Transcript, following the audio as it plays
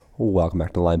Welcome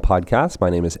back to the Line Podcast.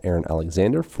 My name is Aaron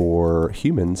Alexander. For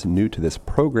humans new to this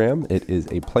program, it is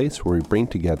a place where we bring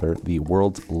together the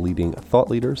world's leading thought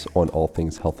leaders on all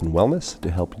things health and wellness to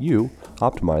help you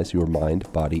optimize your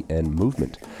mind, body, and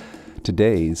movement.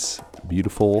 Today's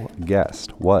beautiful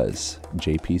guest was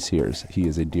JP Sears. He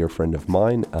is a dear friend of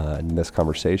mine. In this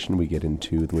conversation, we get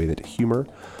into the way that humor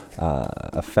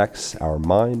affects our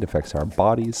mind, affects our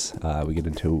bodies. We get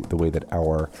into the way that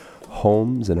our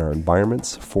homes and our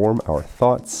environments form our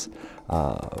thoughts,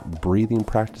 breathing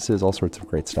practices, all sorts of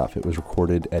great stuff. It was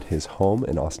recorded at his home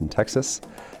in Austin, Texas,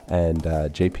 and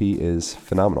JP is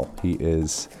phenomenal. He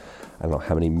is, I don't know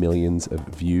how many millions of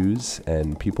views,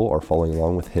 and people are following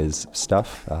along with his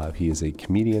stuff. He is a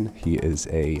comedian. He is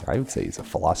I would say he's a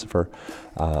philosopher.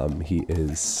 He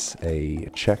is a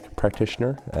Czech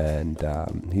practitioner, and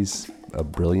he's a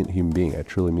brilliant human being. I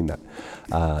truly mean that.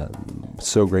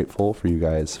 So grateful for you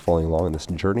guys following along on this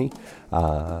journey.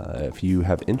 If you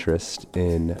have interest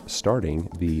in starting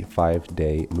the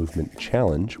 5-day movement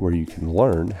challenge, where you can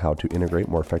learn how to integrate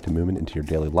more effective movement into your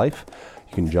daily life,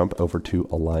 you can jump over to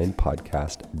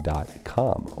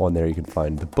alignpodcast.com. On there, you can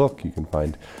find the book, you can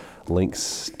find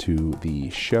links to the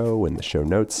show and the show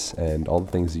notes and all the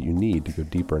things that you need to go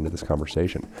deeper into this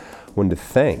conversation. I wanted to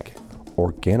thank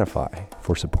Organifi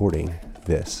for supporting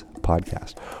this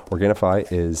podcast. Organifi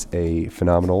is a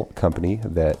phenomenal company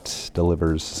that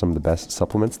delivers some of the best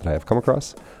supplements that I have come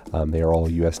across. They are all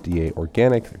USDA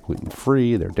organic, they're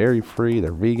gluten-free, they're dairy-free,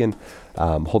 they're vegan.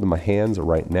 Holding my hands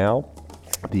right now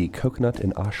the coconut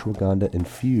and ashwagandha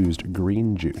infused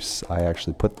green juice. I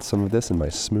actually put some of this in my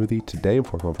smoothie today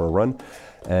before going for a run,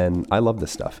 and I love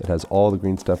this stuff. It has all the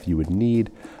green stuff you would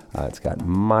need. It's got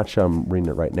matcha, I'm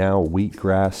reading it right now,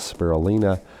 wheatgrass,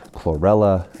 spirulina,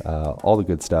 chlorella, all the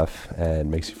good stuff, and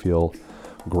makes you feel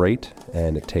great,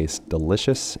 and it tastes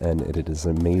delicious, and it is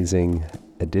an amazing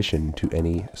addition to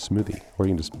any smoothie, or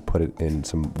you can just put it in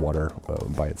some water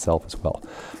by itself as well.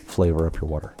 Flavor up your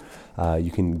water.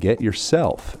 You can get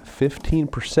yourself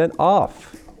 15%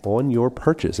 off on your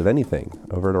purchase of anything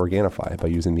over at Organifi by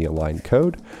using the Align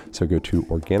code. So go to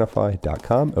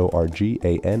Organifi.com,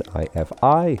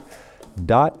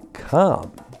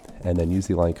 Organifi.com, and then use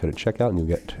the Align code at checkout, and you'll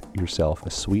get yourself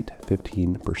a sweet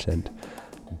 15%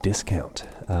 discount.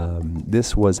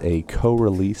 This was a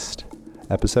co-released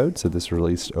episode, so this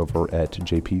released over at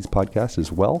JP's podcast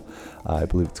as well. I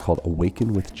believe it's called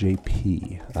Awaken with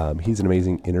JP. He's an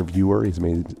amazing interviewer. He's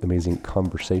an amazing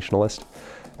conversationalist,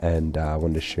 and I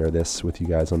wanted to share this with you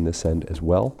guys on this end as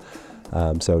well.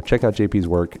 So check out JP's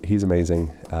work. He's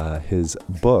amazing. His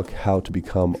book, How to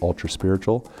Become Ultra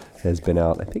Spiritual, has been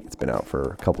out. I think it's been out for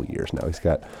a couple of years now. He's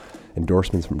got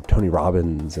endorsements from Tony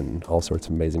Robbins and all sorts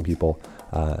of amazing people.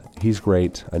 He's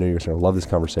great. I know you're going to love this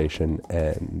conversation,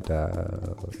 and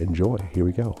enjoy. Here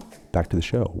we go. Back to the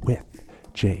show with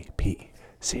JP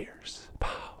Sears.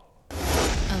 Pow.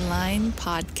 Align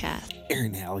Podcast.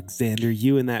 Aaron Alexander,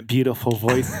 you and that beautiful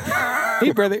voice.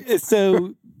 Hey, brother.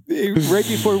 So right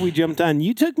before we jumped on,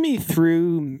 you took me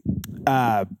through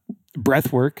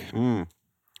breath work.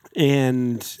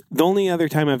 And the only other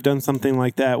time I've done something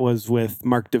like that was with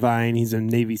Mark Divine. He's a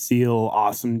Navy SEAL,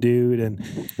 awesome dude.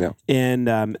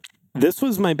 And this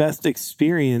was my best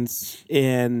experience.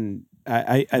 And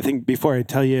I think before I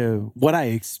tell you what I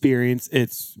experienced,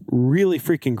 it's really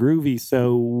freaking groovy.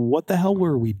 So what the hell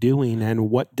were we doing, and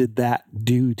what did that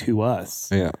do to us?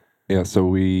 Yeah. So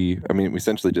we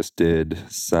essentially just did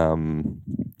some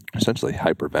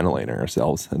hyperventilating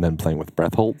ourselves and then playing with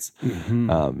breath holds,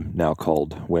 now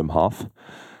called Wim Hof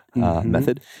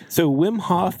method. So Wim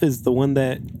Hof is the one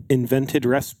that invented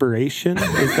respiration.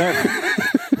 Is that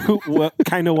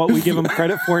what we give him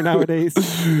credit for nowadays?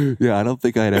 Yeah, I don't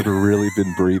think I'd ever really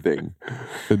been breathing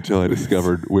until I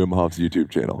discovered Wim Hof's YouTube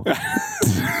channel.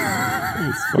 It's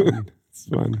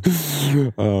fun.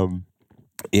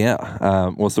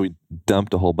 So we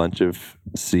dumped a whole bunch of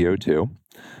CO2,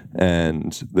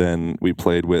 and then we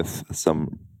played with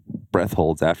some breath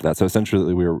holds after that. So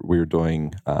essentially we were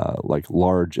doing like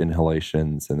large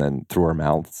inhalations and then through our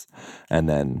mouths, and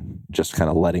then just kind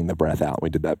of letting the breath out. We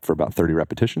did that for about 30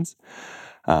 repetitions.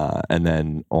 And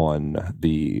then on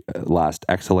the last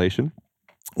exhalation,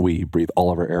 we breathe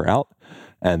all of our air out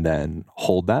and then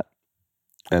hold that.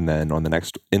 And then on the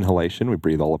next inhalation, we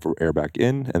breathe all of our air back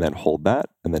in and then hold that,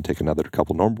 and then take another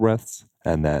couple normal breaths,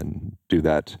 and then do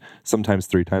that sometimes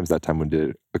 3 times. That time we did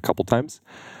it a couple times.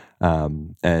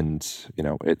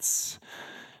 It's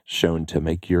shown to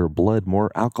make your blood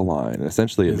more alkaline. And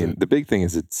essentially, the big thing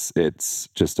is it's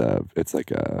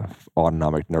like a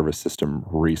autonomic nervous system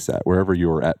reset. Wherever you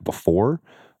were at before,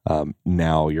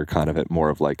 Now you're kind of at more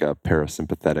of like a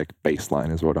parasympathetic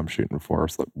baseline is what I'm shooting for.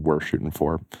 So we're shooting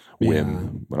for.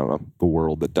 WIM, I don't know, the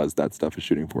world that does that stuff is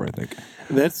shooting for, I think.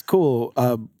 That's cool.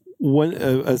 One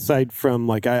aside from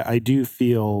like I do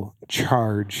feel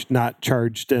charged, not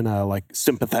charged in a like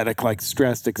sympathetic, like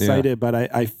stressed, excited, but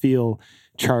I feel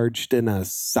charged in a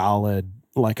solid,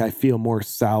 like I feel more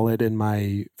solid in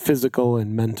my physical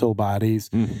and mental bodies.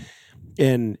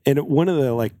 And one of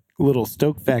the like little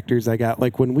stoke factors I got,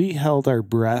 like when we held our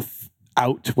breath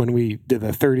out, when we did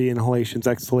the 30 inhalations,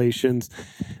 exhalations,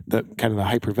 the kind of the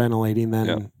hyperventilating,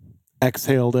 then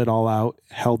exhaled it all out,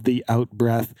 held the out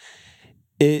breath.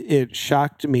 It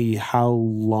shocked me how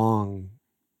long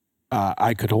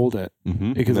I could hold it,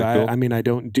 because I mean, I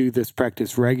don't do this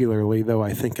practice regularly, though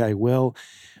I think I will.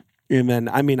 And then,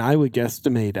 I mean, I would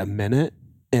guesstimate a minute,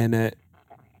 and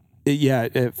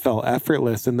it felt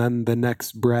effortless. And then the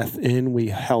next breath in, we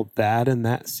held that, and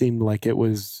that seemed like it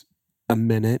was a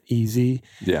minute easy.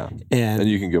 Yeah. And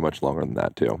you can go much longer than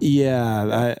that too.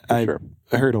 Yeah. I sure.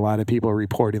 heard a lot of people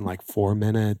reporting like 4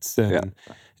 minutes and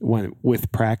when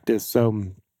with practice.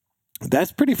 So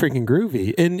that's pretty freaking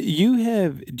groovy. And do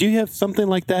you have something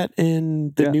like that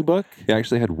in the new book? Yeah, I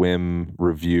actually had Wim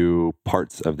review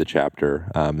parts of the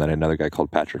chapter. Then another guy called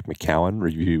Patrick McCowan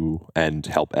review and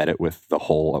help edit with the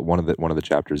whole. One of the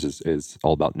chapters is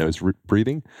all about nose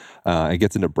breathing. It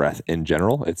gets into breath in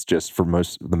general. It's just for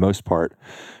the most part,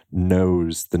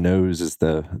 nose. The nose is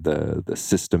the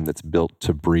system that's built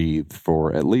to breathe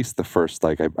for at least the first.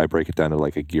 Like I break it down to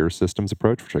like a gear systems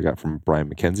approach, which I got from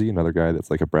Brian McKenzie, another guy that's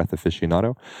like a breath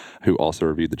aficionado, who also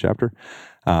reviewed the chapter.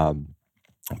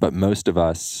 But most of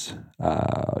us,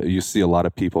 you see a lot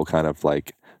of people kind of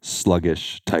like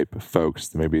sluggish type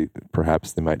folks.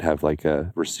 Perhaps they might have like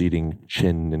a receding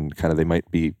chin and kind of they might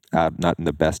be not in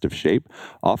the best of shape.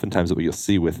 Oftentimes what you'll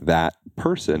see with that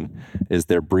person is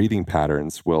their breathing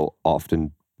patterns will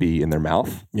often be in their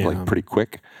mouth, like pretty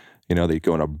quick. You know, they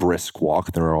go on a brisk walk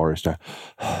and they're always start,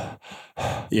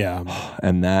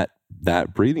 and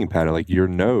that breathing pattern, like your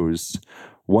nose,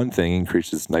 one thing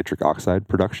increases nitric oxide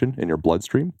production in your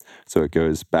bloodstream. So it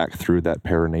goes back through that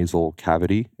paranasal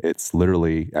cavity. It's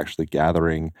literally actually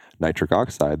gathering nitric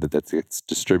oxide that gets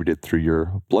distributed through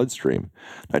your bloodstream.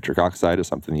 Nitric oxide is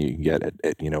something you can get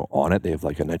on it. They have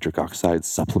like a nitric oxide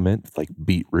supplement, like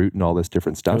beetroot and all this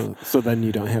different stuff. So then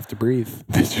you don't have to breathe.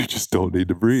 You just don't need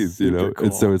to breathe, Super cool.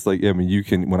 And so it's like, I mean, you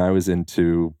can, when I was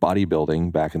into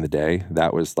bodybuilding back in the day,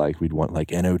 that was like, we'd want like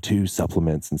NO2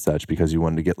 supplements and such because you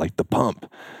wanted to get like the pump.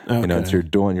 Okay. And so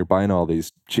you're buying all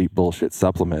these cheap bullshit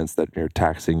supplements that you're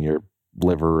taxing your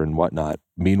liver and whatnot.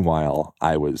 Meanwhile,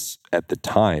 I was at the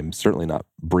time certainly not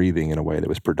breathing in a way that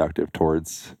was productive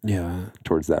towards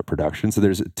that production. So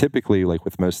there's typically, like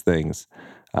with most things,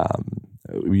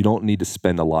 you don't need to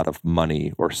spend a lot of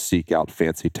money or seek out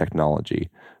fancy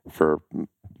technology for,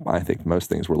 I think, most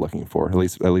things we're looking for, at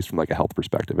least from like a health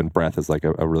perspective. And breath is like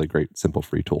a really great, simple,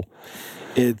 free tool.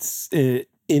 It's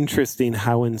interesting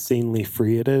how insanely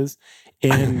free it is.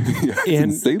 And it's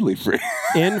insanely free.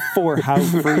 And for how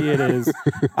free it is,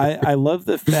 I love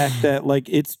the fact that like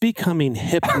it's becoming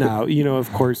hip now. You know,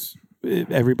 of course,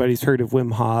 everybody's heard of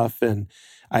Wim Hof, and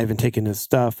I haven't taken his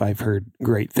stuff. I've heard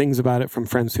great things about it from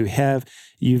friends who have.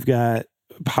 You've got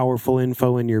powerful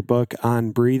info in your book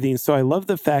on breathing. So I love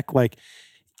the fact like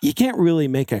you can't really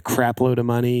make a crap load of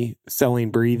money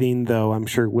selling breathing, though I'm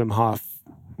sure Wim Hof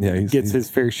gets his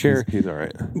fair share. He's all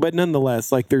right. But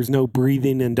nonetheless, like there's no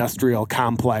breathing industrial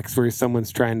complex where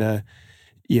someone's trying to,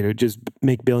 just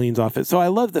make billions off it. So I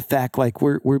love the fact like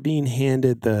we're being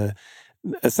handed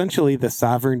essentially the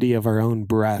sovereignty of our own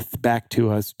breath back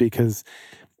to us because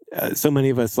so many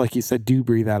of us, like you said, do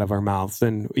breathe out of our mouths.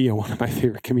 And, one of my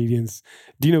favorite comedians,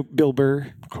 do you know Bill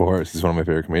Burr? Of course. He's one of my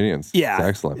favorite comedians. Yeah. He's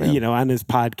excellent, man. On his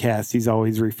podcast, he's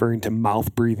always referring to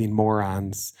mouth breathing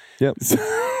morons. Yep. So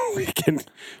we can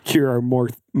cure our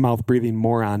mouth breathing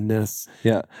moronness.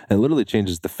 Yeah. And it literally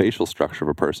changes the facial structure of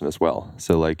a person as well.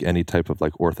 So like any type of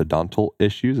like orthodontal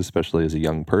issues, especially as a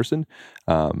young person,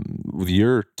 with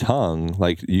your tongue,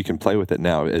 like you can play with it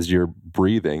now as you're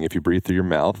breathing. If you breathe through your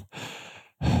mouth,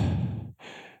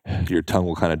 your tongue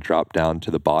will kind of drop down to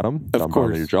the bottom of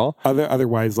your jaw.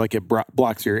 Otherwise, like it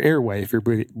blocks your airway if you're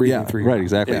breathing through your mouth. Right,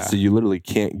 exactly. Yeah. So you literally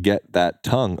can't get that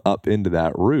tongue up into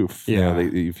that roof. Yeah.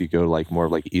 If you go like more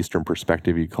of like Eastern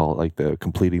perspective, you call it like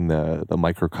completing the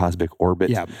microcosmic orbit,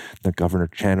 the Governor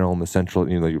Channel in the central,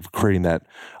 you're creating that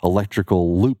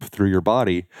electrical loop through your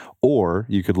body. Or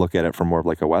you could look at it from more of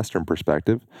like a Western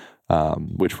perspective,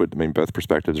 which would, both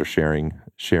perspectives are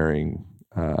sharing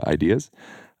ideas.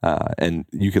 And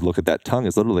you could look at that tongue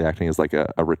as literally acting as like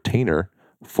a retainer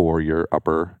for your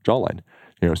upper jawline.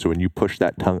 So when you push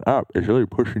that tongue up, it's really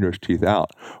pushing those teeth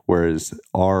out. Whereas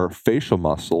our facial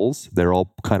muscles, they're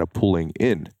all kind of pulling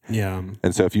in. Yeah.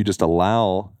 And so if you just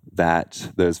allow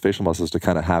those facial muscles to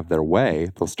kind of have their way,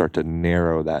 they'll start to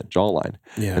narrow that jawline.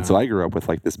 Yeah. And so I grew up with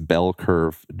like this bell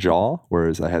curve jaw,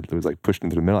 whereas it was like pushed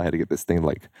into the middle. I had to get this thing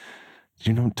like, do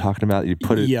you know what I'm talking about? You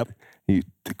put it, Yep. you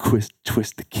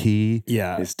twist the key.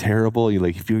 Yeah. It's terrible. You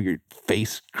like feel your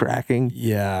face cracking.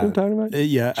 Yeah. You know what I'm talking about?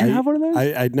 Yeah. Did you have one of those?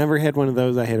 I'd never had one of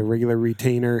those. I had a regular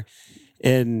retainer.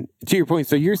 And to your point,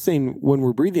 so you're saying when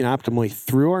we're breathing optimally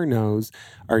through our nose,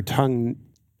 our tongue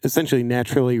essentially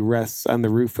naturally rests on the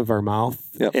roof of our mouth.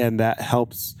 Yep. And that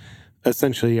helps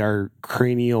essentially our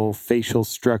cranial facial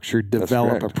structure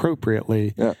develop correct.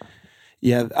 appropriately. Yeah.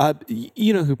 Yeah.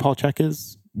 You know who Paul Chek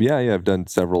is? Yeah. I've done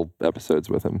several episodes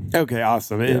with him. Okay,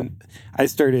 awesome. And I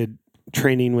started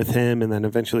training with him and then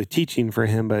eventually teaching for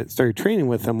him, but started training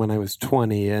with him when I was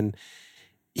 20. And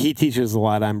he teaches a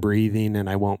lot on breathing, and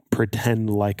I won't pretend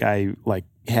like I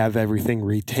have everything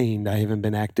retained. I haven't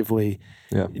been actively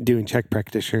doing Chek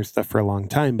practitioner stuff for a long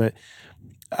time, but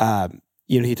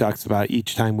he talks about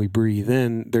each time we breathe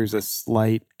in, there's a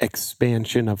slight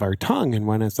expansion of our tongue, and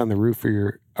when it's on the roof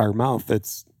of our mouth,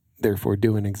 that's therefore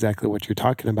doing exactly what you're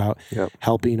talking about,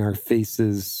 helping our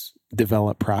faces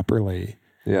develop properly.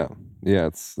 Yeah.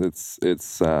 It's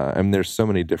I mean, there's so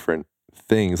many different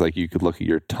things. Like you could look at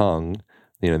your tongue.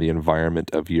 The environment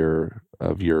of your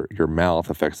mouth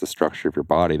affects the structure of your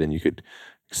body. Then you could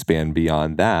expand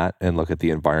beyond that and look at the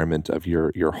environment of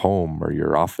your home or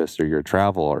your office or your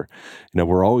travel. Or,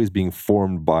 we're always being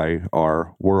formed by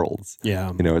our worlds.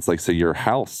 Yeah. It's like, so your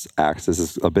house acts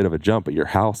as a bit of a jump, but your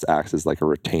house acts as like a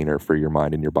retainer for your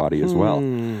mind and your body as well.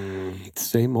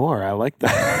 Say more. I like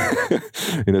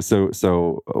that.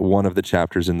 So one of the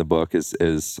chapters in the book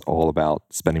is all about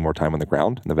spending more time on the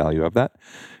ground and the value of that.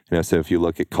 So if you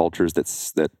look at cultures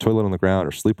that toilet on the ground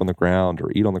or sleep on the ground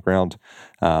or eat on the ground,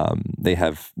 they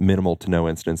have minimal to no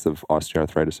incidence of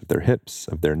osteoarthritis of their hips,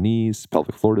 of their knees.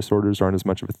 Pelvic floor disorders aren't as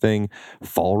much of a thing.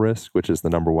 Fall risk, which is the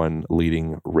number one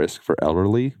leading risk for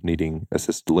elderly needing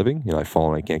assisted living. I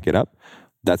fall and I can't get up.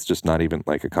 That's just not even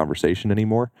like a conversation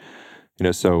anymore.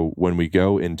 So when we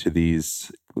go into these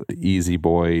easy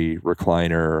boy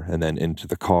recliner and then into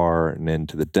the car and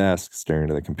into the desk, staring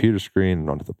at the computer screen and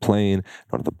onto the plane, and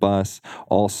onto the bus,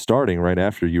 all starting right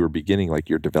after you were beginning like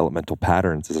your developmental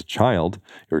patterns as a child.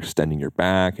 You're extending your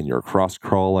back and you're cross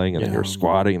crawling and then you're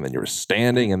squatting and then you're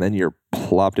standing and then you're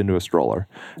plopped into a stroller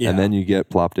and then you get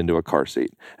plopped into a car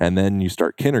seat and then you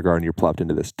start kindergarten, you're plopped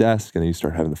into this desk and then you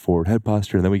start having the forward head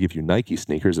posture and then we give you Nike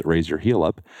sneakers that raise your heel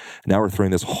up. Now we're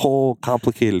throwing this whole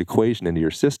complicated equation into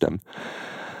your system.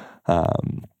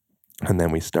 And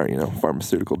then we start,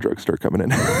 pharmaceutical drugs start coming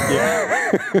in.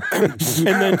 And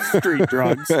then street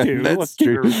drugs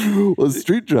too.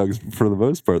 Street drugs for the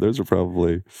most part, those are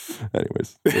probably,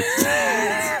 anyways.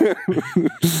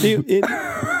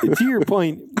 To your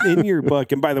point, in your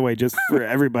book, and by the way, just for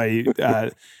everybody,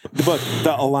 the book,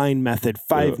 The Align Method,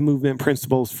 5 movement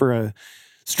principles for a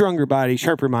stronger body,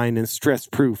 sharper mind, and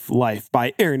stress-proof life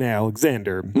by Aaron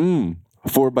Alexander.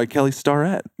 Forward by Kelly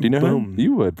Starrett. Do you know him?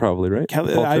 You would probably, right?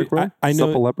 Kelly, I know.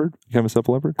 Supple Leopard? Become a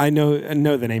Supple Leopard? I know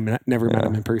the name. Never met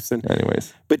him in person.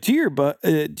 Anyways. But to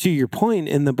your point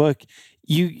in the book,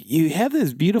 you have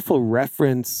this beautiful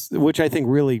reference, which I think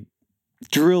really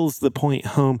drills the point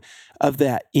home of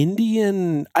that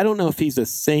Indian. I don't know if he's a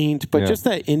saint, but just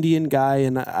that Indian guy.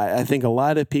 And I think a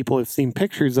lot of people have seen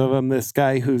pictures of him. This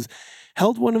guy who's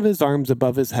held one of his arms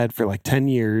above his head for like 10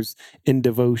 years in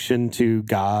devotion to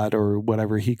God or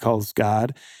whatever he calls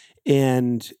God.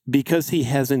 And because he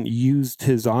hasn't used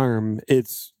his arm,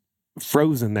 it's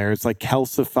frozen there. It's like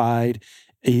calcified.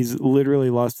 He's literally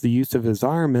lost the use of his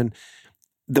arm. And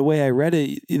the way I read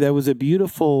it, that was a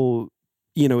beautiful,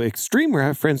 extreme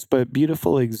reference, but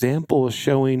beautiful example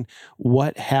showing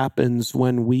what happens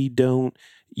when we don't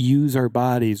use our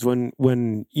bodies,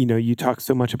 when you talk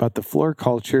so much about the floor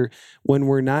culture, when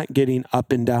we're not getting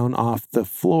up and down off the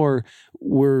floor,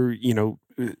 we're,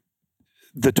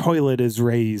 the toilet is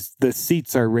raised, the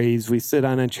seats are raised, we sit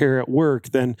on a chair at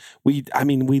work, then we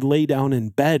lay down in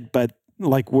bed, but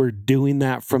like we're doing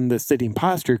that from the sitting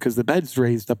posture because the bed's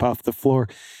raised up off the floor.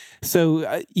 So,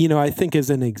 I think as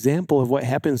an example of what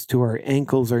happens to our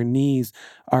ankles, our knees,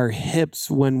 our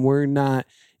hips, when we're not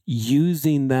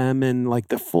using them in like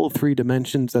the full 3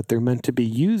 dimensions that they're meant to be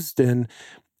used in,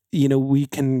 we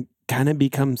can kind of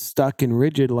become stuck and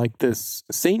rigid like this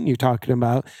saint you're talking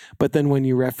about. But then when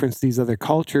you reference these other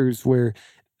cultures where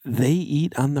they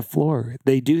eat on the floor,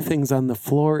 they do things on the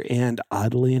floor, and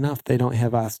oddly enough, they don't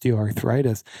have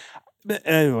osteoarthritis. But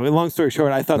anyway, long story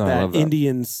short, I thought No, I that love that.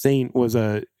 Indian Saint was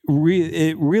it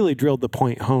really drilled the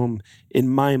point home in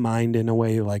my mind in a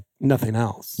way like nothing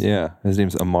else. Yeah, his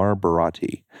name's Amar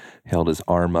Bharati. He held his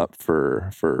arm up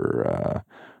for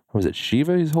what was it,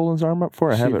 Shiva? He's holding his arm up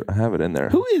for. I have it in there.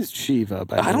 Who is Shiva?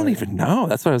 By the I don't way? even know.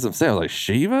 That's what I was saying. I was like,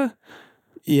 Shiva?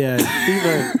 Yeah,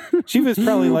 Shiva's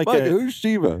probably like who's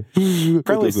Shiva? probably It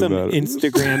doesn't some matter.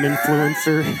 Instagram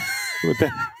influencer with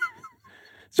that.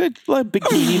 So like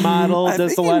bikini model I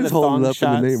does think a he lot was of holding thong up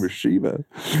shots. in the name of Shiva.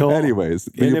 Cool. Anyways,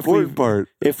 the And if important part.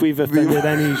 If we've offended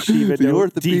any Shiva the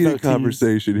orthopedic devotees,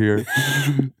 conversation here.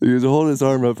 He was holding his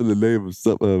arm up in the name of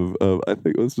some of I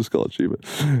think let's just call it Shiva.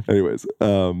 Anyways,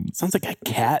 sounds like a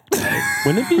cat.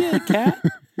 Wouldn't it be a cat?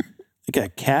 Like a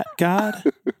cat god?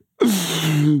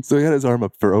 so he had his arm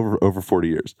up for over 40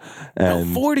 years.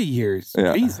 And 40 years.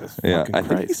 Yeah, Jesus. yeah, fucking I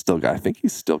think Christ. I think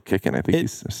he's still kicking. I think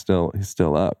he's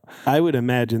still up. I would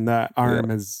imagine that arm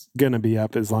is gonna be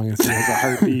up as long as he has a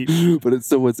heartbeat. But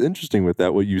so what's interesting with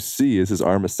that, what you see is his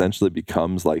arm essentially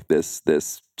becomes like this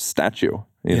statue,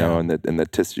 you know, and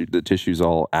the tissue's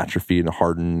all atrophied and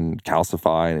hardened,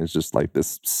 calcify, and it's just like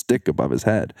this stick above his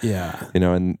head. Yeah. You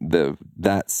know, and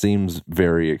that seems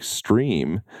very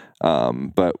extreme.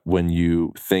 But when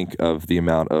you think of the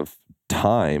amount of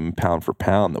time, pound for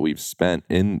pound, that we've spent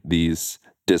in these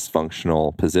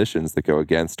dysfunctional positions that go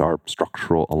against our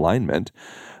structural alignment,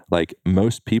 like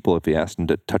most people, if you ask them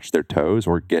to touch their toes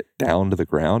or get down to the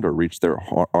ground or reach their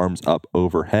arms up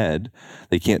overhead,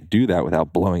 they can't do that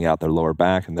without blowing out their lower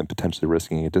back and then potentially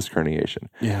risking a disc herniation.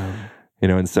 Yeah. You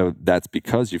know, and so that's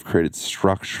because you've created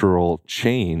structural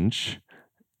change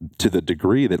to the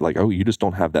degree that, like, oh, you just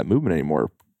don't have that movement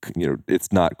anymore. You know,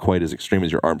 it's not quite as extreme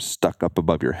as your arm stuck up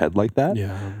above your head like that.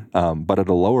 Yeah. But at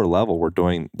a lower level, we're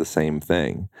doing the same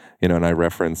thing. You know, and I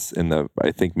reference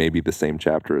I think maybe the same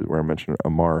chapter where I mentioned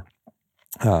Amar,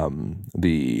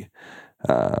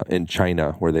 in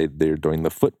China where they're doing the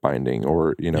foot binding,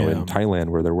 or in Thailand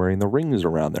where they're wearing the rings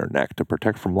around their neck to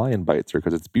protect from lion bites, or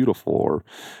because it's beautiful, or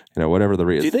whatever the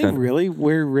reason. Do they really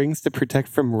wear rings to protect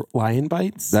from lion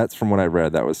bites? That's from what I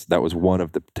read. That was one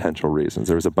of the potential reasons.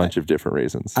 There was a bunch of different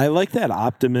reasons. I like that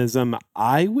optimism.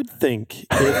 I would think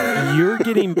if you're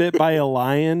getting bit by a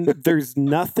lion, there's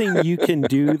nothing you can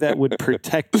do that would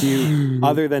protect you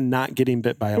other than not getting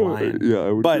bit by a lion. Yeah,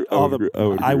 I would. But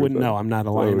I wouldn't know. know. I'm not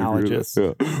a lionologist.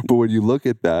 Yeah. But when you look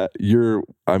at that,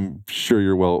 I'm sure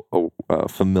you're well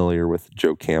familiar with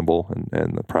Joe Campbell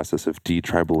and the process of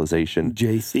detribalization.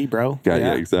 JC, bro.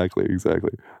 Yeah, exactly.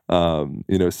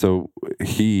 So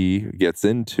he gets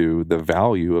into the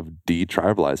value of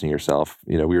detribalizing yourself.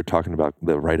 We were talking about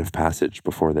the rite of passage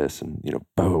before this, and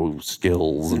bow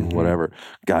skills and whatever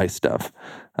guy stuff.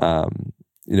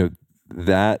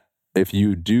 That if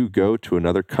you do go to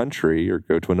another country or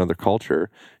go to another culture,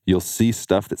 you'll see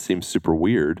stuff that seems super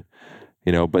weird.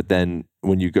 But then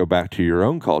when you go back to your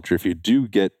own culture, if you do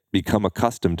become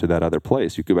accustomed to that other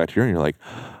place, you go back to your own, you're like,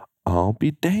 I'll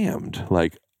be damned.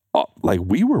 Like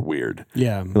we were weird.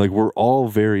 Yeah. Like we're all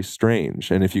very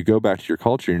strange. And if you go back to your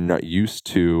culture, you're not used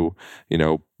to,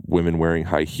 women wearing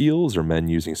high heels or men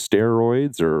using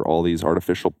steroids or all these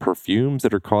artificial perfumes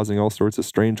that are causing all sorts of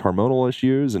strange hormonal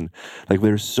issues. And like,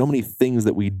 there's so many things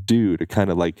that we do to kind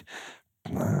of like,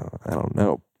 I don't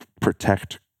know,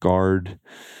 protect, guard.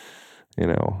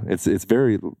 It's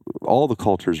very, all the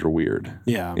cultures are weird.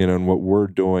 Yeah. And what we're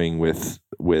doing with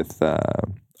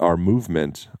our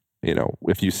movement,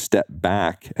 if you step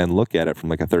back and look at it from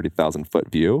like a 30,000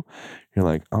 foot view, you're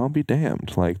like, I'll be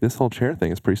damned. Like this whole chair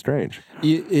thing is pretty strange.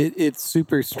 It's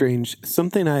super strange.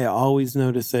 Something I always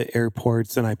notice at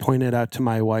airports, and I point it out to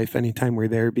my wife anytime we're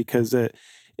there, because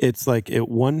it's like it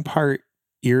one part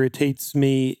irritates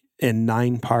me and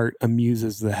 9 part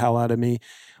amuses the hell out of me.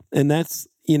 And that's,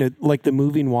 like the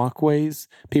moving walkways,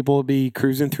 people will be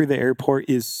cruising through the airport.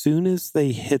 As soon as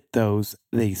they hit those,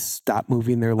 they stop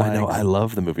moving their legs. I know, I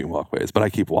love the moving walkways, but I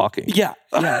keep walking. Yeah.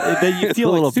 You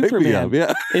feel like Superman.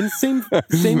 Yeah. And same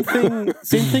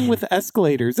thing with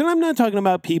escalators. And I'm not talking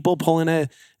about people pulling a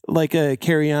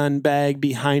carry-on bag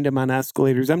behind them on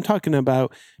escalators. I'm talking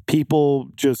about people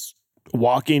just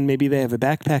walking. Maybe they have a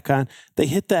backpack on. They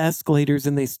hit the escalators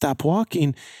and they stop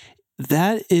walking.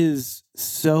 That is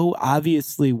so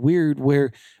obviously weird,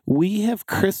 where we have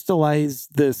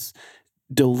crystallized this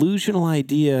delusional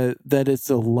idea that it's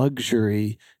a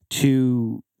luxury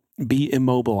to be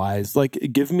immobilized. Like,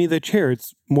 give me the chair.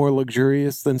 It's more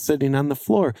luxurious than sitting on the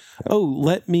floor. Oh,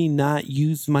 let me not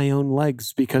use my own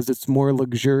legs because it's more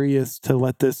luxurious to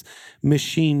let this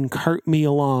machine cart me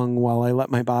along while I let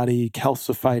my body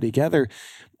calcify together.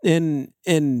 And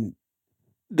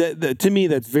to me,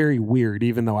 that's very weird,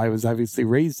 even though I was obviously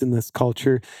raised in this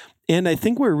culture. And I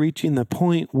think we're reaching the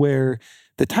point where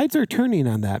the tides are turning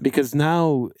on that, because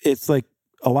now it's like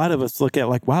a lot of us look at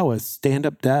like, wow, a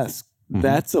stand-up desk,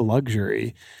 that's a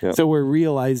luxury. Yep. So we're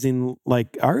realizing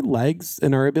like our legs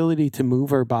and our ability to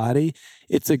move our body,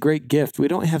 it's a great gift. We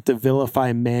don't have to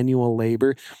vilify manual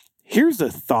labor. Here's a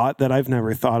thought that I've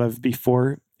never thought of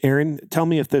before. Aaron, tell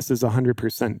me if this is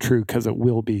 100% true, because it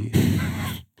will be.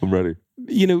 I'm ready.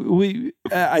 You know,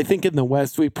 I think in the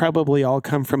West, we probably all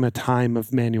come from a time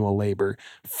of manual labor,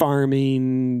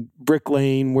 farming,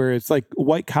 bricklaying, where it's like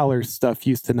white collar stuff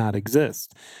used to not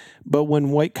exist. But when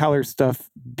white collar stuff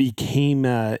became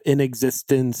in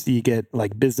existence, you get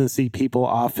like businessy people,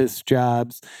 office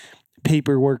jobs,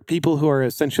 paperwork, people who are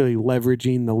essentially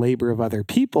leveraging the labor of other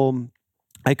people.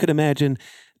 I could imagine,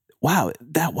 wow,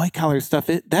 that white collar stuff,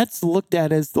 that's looked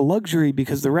at as the luxury,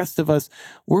 because the rest of us,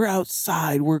 we're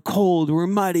outside, we're cold, we're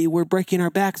muddy, we're breaking our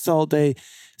backs all day.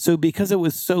 So because it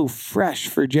was so fresh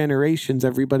for generations,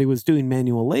 everybody was doing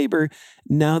manual labor.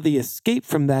 Now the escape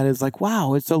from that is like,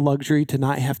 wow, it's a luxury to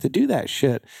not have to do that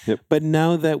shit. Yep. But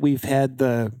now that we've had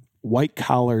the white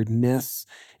collaredness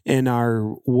in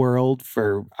our world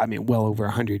for, I mean, well over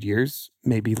 100 years,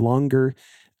 maybe longer,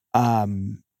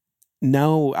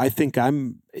 now I think at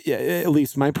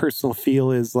least my personal feel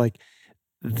is like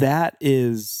that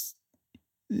is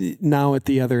now at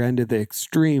the other end of the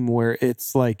extreme, where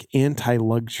it's like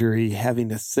anti-luxury, having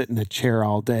to sit in a chair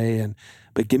all day,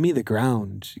 but give me the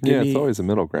ground. It's always a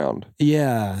middle ground.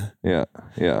 Yeah. Yeah.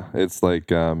 It's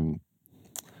like,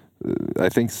 I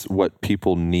think what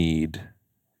people need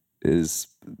is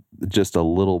just a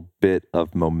little bit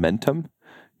of momentum.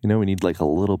 You know, we need like a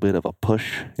little bit of a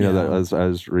push. You know, that I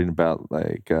was reading about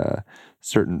like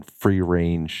certain free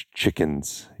range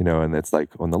chickens, you know, and it's like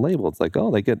on the label, it's like,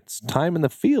 oh, they get time in the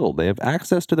field. They have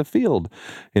access to the field.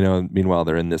 You know, meanwhile,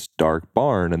 they're in this dark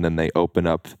barn, and then they open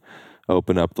up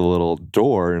the little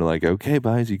door and like, okay,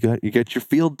 guys, you get your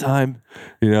field time,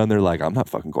 you know, and they're like, I'm not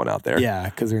fucking going out there. Yeah,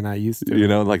 because they're not used to it. You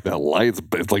know, like the lights,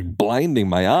 it's like blinding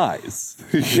my eyes,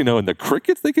 you know, and the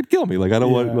crickets, they could kill me. Like, I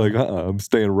don't want, like, I'm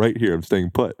staying right here. I'm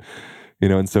staying put, you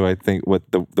know? And so I think what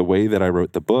the way that I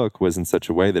wrote the book was in such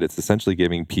a way that it's essentially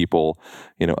giving people,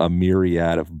 you know, a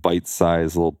myriad of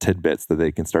bite-sized little tidbits that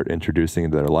they can start introducing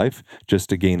into their life just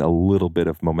to gain a little bit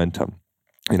of momentum.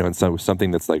 You know, and so something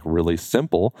that's like really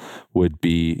simple would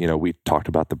be, you know, we talked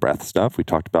about the breath stuff. We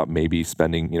talked about maybe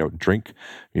spending, you know,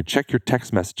 check your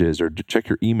text messages, or check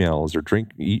your emails, or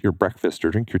eat your breakfast, or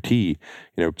drink your tea,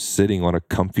 you know, sitting on a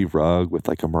comfy rug with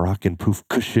like a Moroccan poof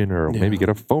cushion, or maybe get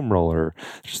a foam roller,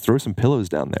 just throw some pillows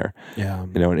down there. Yeah.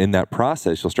 You know, and in that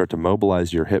process, you'll start to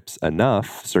mobilize your hips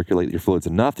enough, circulate your fluids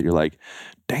enough that you're like,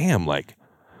 damn, like,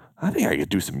 I think I could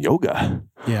do some yoga.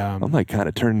 Yeah. I'm like kind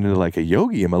of turning into like a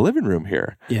yogi in my living room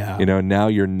here. Yeah. You know, now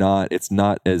it's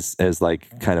not as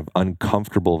like kind of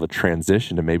uncomfortable of a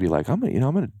transition to maybe like, I'm going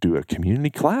to do a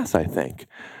community class, I think.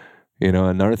 You know,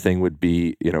 another thing would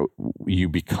be, you know, you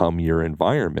become your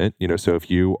environment, you know, so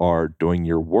if you are doing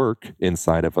your work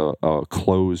inside of a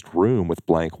closed room with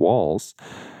blank walls,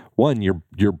 one,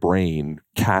 your brain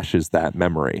caches that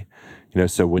memory. You know,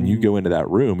 so when you go into that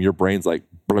room, your brain's like,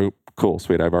 bloop, cool,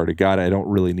 sweet, I've already got it. I don't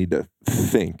really need to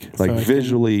think. Like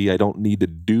visually, I don't need to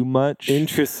do much.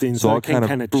 Interesting. So I can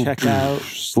kind of check out.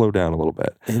 Slow down a little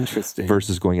bit. Interesting.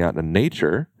 Versus going out into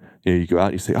nature, you know, you go out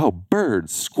and you say, oh, bird,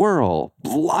 squirrel,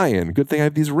 lion. Good thing I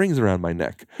have these rings around my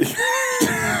neck.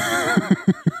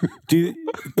 Can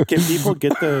people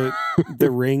get the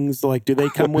rings? Like, do they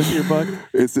come with your book?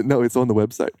 No, it's on the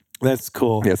website. That's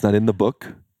cool. Yeah, it's not in the book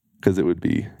because it would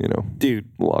be, you know, dude,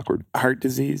 a little awkward. Heart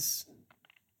disease,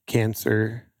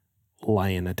 cancer,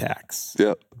 lion attacks.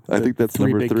 Yeah, I think that's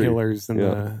three number big killers in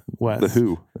the West. The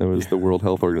WHO. That was the World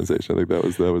Health Organization. I think that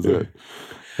was it.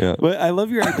 Yeah. But I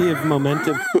love your idea of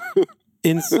momentum.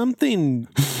 In something,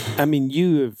 I mean,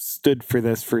 you have stood for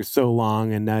this for so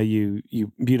long, and now you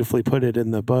beautifully put it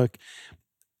in the book.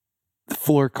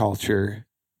 Floor culture,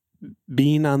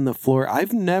 being on the floor.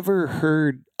 I've never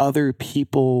heard other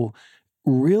people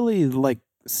really like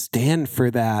stand for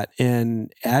that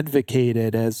and advocate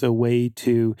it as a way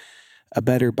to a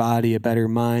better body, a better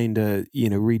mind,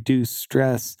 reduce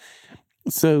stress.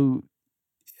 So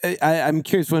I'm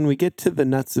curious, when we get to the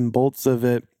nuts and bolts of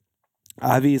it,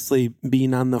 obviously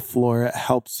being on the floor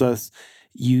helps us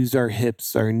use our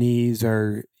hips, our knees,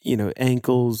 our,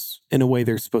 ankles in a way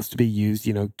they're supposed to be used,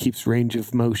 keeps range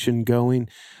of motion going.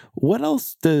 Why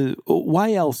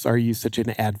else are you such an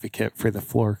advocate for the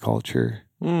floor culture?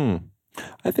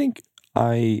 I think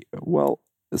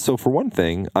So for one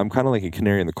thing, I'm kind of like a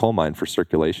canary in the coal mine for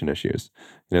circulation issues.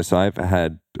 So I've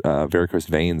had varicose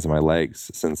veins in my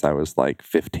legs since I was like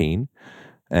 15.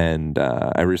 And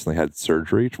I recently had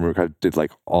surgery to remove. I did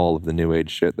like all of the new age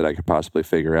shit that I could possibly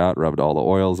figure out, rubbed all the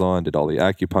oils on, did all the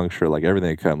acupuncture, like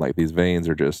everything that could. Like these veins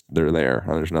are just, they're there.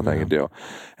 And there's nothing I can do.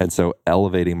 And so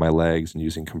elevating my legs and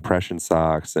using compression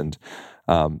socks and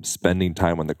spending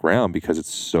time on the ground, because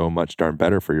it's so much darn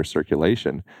better for your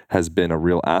circulation, has been a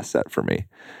real asset for me.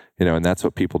 And that's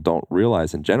what people don't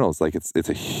realize in general. It's like it's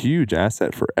a huge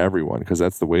asset for everyone, because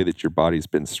that's the way that your body's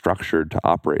been structured to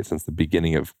operate since the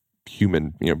beginning of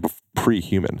human,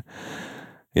 pre-human.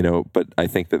 But I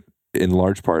think that in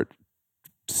large part,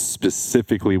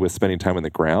 specifically with spending time on the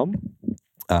ground,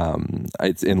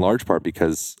 it's in large part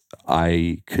because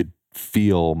I could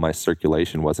feel my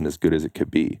circulation wasn't as good as it could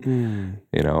be.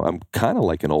 I'm kind of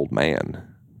like an old man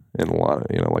in a lot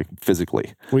of, like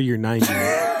physically. Well, you're 90.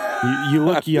 You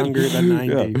look younger than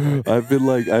 90.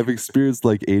 Yeah. I've experienced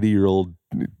like 80-year-old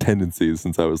tendencies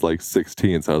since I was like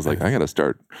 16. So I was like, I got to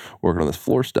start working on this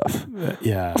floor stuff.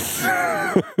 Yeah.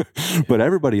 But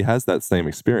everybody has that same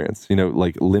experience.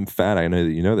 Like lymphatic, I know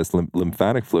that you know this,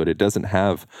 lymphatic fluid,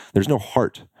 there's no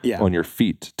heart on your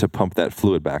feet to pump that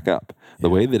fluid back up. The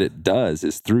way that it does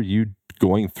is through you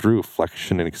going through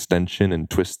flexion and extension and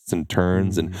twists and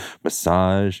turns and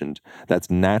massage, and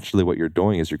that's naturally what you're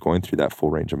doing, is you're going through that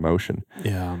full range of motion.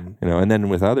 Yeah. And then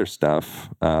with other stuff,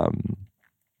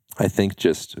 I think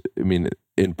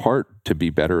in part to be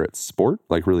better at sport,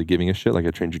 like really giving a shit. Like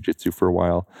I trained jiu-jitsu for a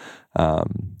while,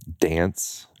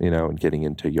 dance, and getting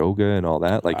into yoga and all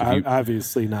that. Like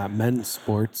obviously not men's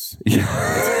sports.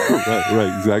 Yeah,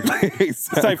 right, exactly.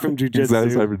 Aside from jiu-jitsu.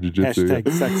 Hashtag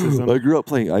sexism. I grew up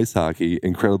playing ice hockey,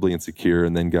 incredibly insecure,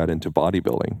 and then got into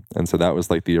bodybuilding. And so that was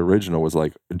like the original was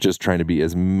like just trying to be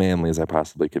as manly as I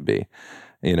possibly could be.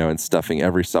 And stuffing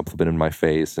every supplement in my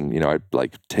face. And, I'd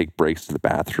like take breaks to the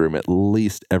bathroom at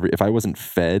least if I wasn't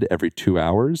fed every 2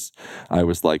 hours, I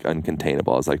was like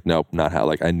uncontainable. I was like, nope, not how,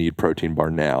 like I need protein bar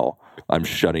now. I'm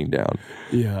shutting down.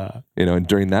 Yeah. And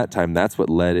during that time, that's what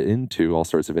led into all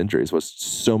sorts of injuries, was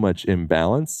so much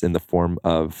imbalance in the form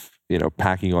of,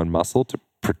 packing on muscle to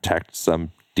protect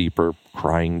some deeper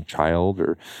crying child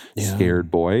or scared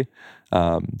boy.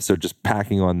 So just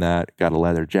packing on that, got a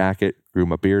leather jacket, grew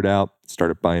my beard out,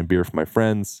 started buying beer from my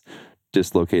friends,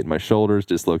 dislocating my shoulders,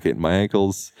 dislocating my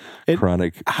ankles,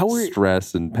 chronic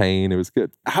stress and pain. It was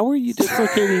good. How are you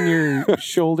dislocating your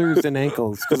shoulders and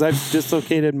ankles? Because I've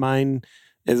dislocated mine,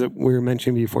 as we were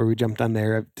mentioning before we jumped on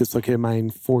there, I've dislocated mine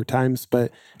 4 times.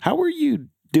 But how are you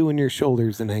doing your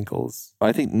shoulders and ankles?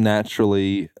 I think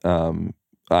naturally,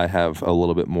 I have a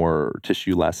little bit more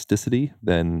tissue elasticity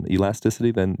than a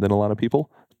lot of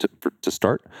people to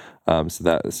start. So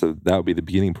that would be the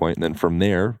beginning point. And then from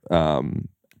there,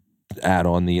 add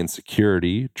on the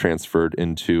insecurity transferred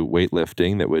into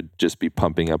weightlifting that would just be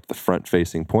pumping up the front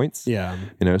facing points. Yeah.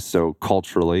 So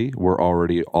culturally, we're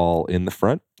already all in the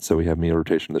front. So we have medial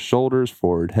rotation of the shoulders,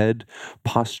 forward head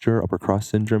posture, upper cross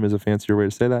syndrome is a fancier way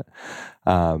to say that.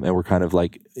 And we're kind of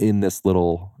like in this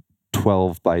little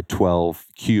 12 by 12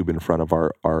 cube in front of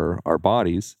our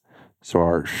bodies. So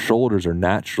our shoulders are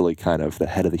naturally kind of, the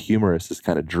head of the humerus is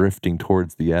kind of drifting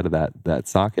towards the end of that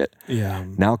socket. Yeah.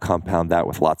 Now compound that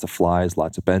with lots of flies,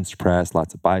 lots of bench press,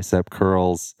 lots of bicep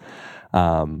curls,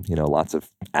 lots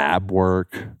of ab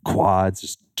work, quads,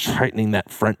 just tightening that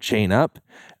front chain up,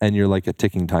 and you're like a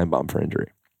ticking time bomb for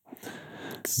injury.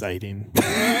 Exciting.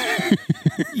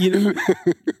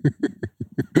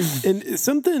 And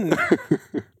something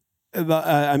about,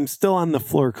 I'm still on the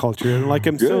floor culture, and like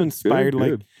I'm so inspired.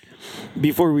 Good.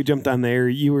 Before we jumped on there,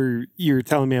 you were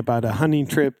telling me about a hunting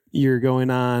trip you're going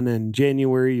on in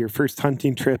January, your first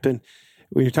hunting trip, and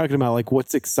when you're talking about like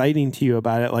what's exciting to you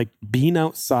about it, like being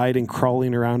outside and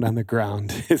crawling around on the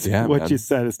ground is what you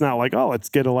said. It's not like, oh, let's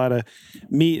get a lot of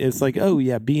meat. It's like, oh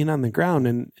yeah, being on the ground,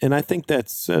 and I think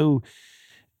that's so.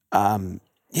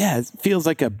 It feels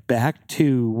like a back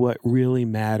to what really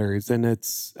matters, and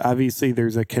it's obviously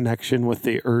there's a connection with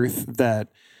the earth that.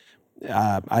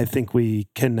 I think we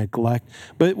can neglect.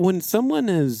 But when someone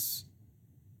raises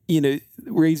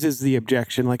the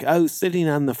objection, like, oh, sitting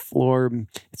on the floor,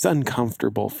 it's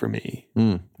uncomfortable for me.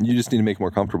 You just need to make it more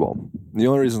comfortable. The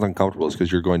only reason it's uncomfortable is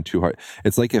because you're going too hard.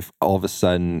 It's like if all of a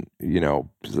sudden,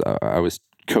 I was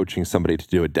coaching somebody to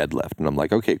do a deadlift, and I'm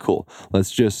like, okay, cool.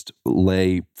 Let's just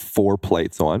lay 4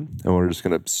 plates on, and we're just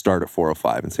going to start at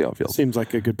 405 and see how it feels. Seems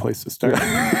like a good place to start.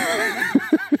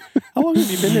 How long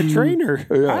have you been a trainer?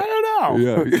 Yeah. I don't know.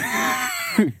 Yeah,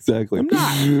 exactly. I'm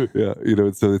not. Yeah,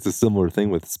 so it's a similar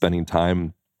thing with spending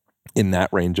time in that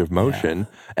range of motion.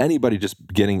 Anybody just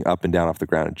getting up and down off the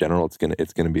ground in general, it's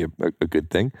gonna be a good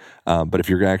thing. But if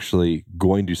you're actually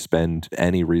going to spend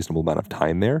any reasonable amount of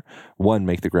time there, one,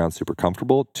 make the ground super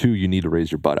comfortable. Two, you need to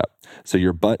raise your butt up. So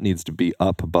your butt needs to be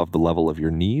up above the level of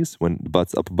your knees. When the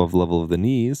butt's up above the level of the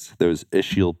knees, those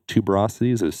ischial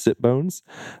tuberosities, those sit bones,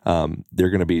 they're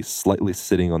going to be slightly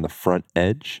sitting on the front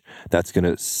edge. That's going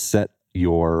to set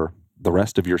the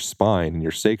rest of your spine and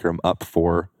your sacrum up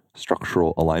for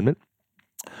structural alignment.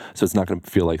 So it's not going to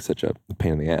feel like such a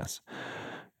pain in the ass.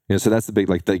 So that's the big,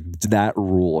 that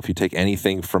rule. If you take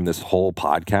anything from this whole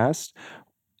podcast,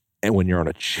 and when you're on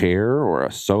a chair or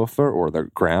a sofa or the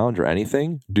ground or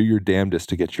anything, do your damnedest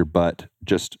to get your butt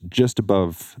just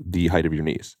above the height of your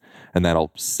knees. And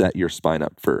that'll set your spine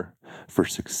up for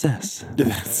success.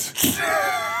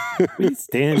 We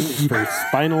stand for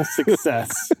spinal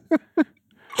success.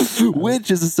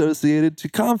 Which is associated to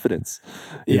confidence,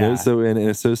 you know. So and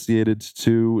associated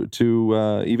to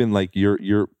even like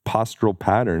your postural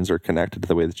patterns are connected to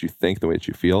the way that you think, the way that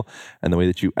you feel, and the way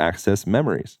that you access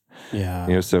memories.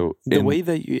 Yeah, So the way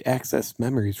that you access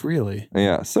memories, really.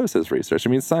 Yeah, so says research. I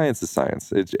mean, science is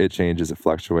science. It changes, it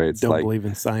fluctuates. Don't believe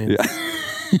in science. Yeah.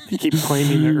 You keep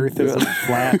claiming the Earth isn't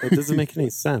flat. It doesn't make any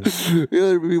sense.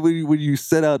 When you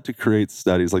set out to create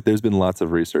studies, like there's been lots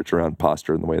of research around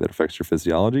posture and the way that affects your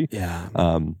physiology. Yeah.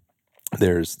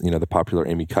 There's, the popular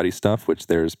Amy Cuddy stuff, which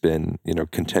there's been,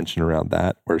 contention around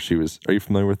that, where she was, are you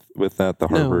familiar with that? The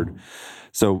Harvard. No.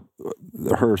 So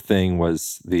her thing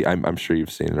was I'm sure you've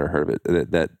seen it or heard of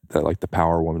it, that like the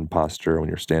power woman posture, when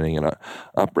you're standing in a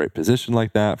upright position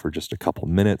like that for just a couple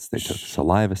minutes, they took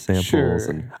saliva samples. Sure.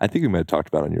 And I think we might have talked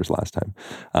about it on yours last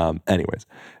time. Anyways,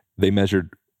 they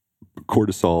measured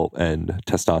cortisol and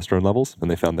testosterone levels,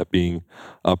 and they found that being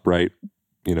upright,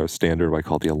 standard, what I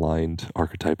call the aligned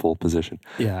archetypal position.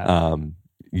 Yeah.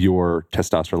 Your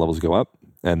testosterone levels go up,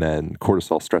 and then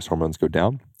cortisol stress hormones go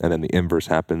down. And then the inverse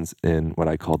happens in what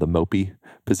I call the mopey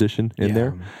position in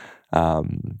there.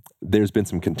 There's been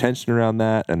some contention around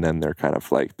that. And then they're kind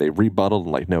of like, they rebutted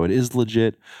and like, no, it is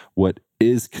legit. What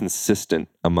is consistent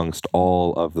amongst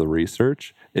all of the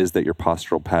research is that your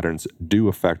postural patterns do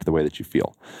affect the way that you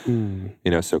feel.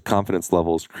 So confidence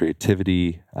levels,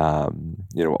 creativity,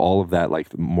 all of that,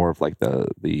 like more of like the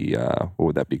what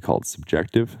would that be called?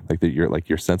 Subjective, like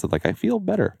your sense of like, I feel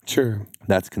better. Sure.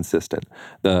 That's consistent.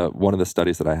 One of the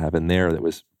studies that I have in there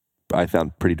that I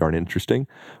found pretty darn interesting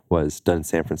was done in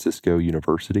San Francisco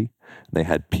University. They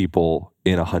had people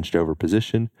in a hunched over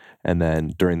position. And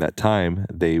then during that time,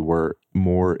 it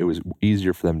was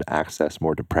easier for them to access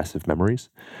more depressive memories.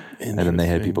 And then they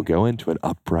had people go into an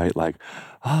upright,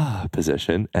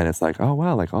 position. And it's like, oh,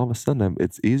 wow, like all of a sudden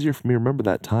it's easier for me to remember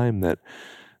that time that,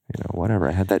 whatever,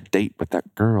 I had that date with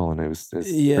that girl and it was a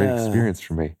great experience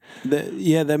for me.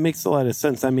 That makes a lot of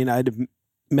sense. I mean, I'd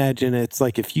imagine it's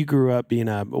like if you grew up being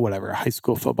a high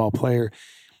school football player,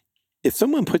 if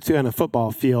someone puts you on a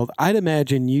football field, I'd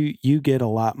imagine you get a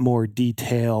lot more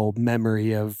detailed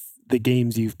memory of the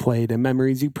games you've played and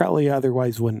memories you probably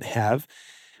otherwise wouldn't have.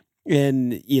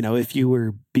 And, if you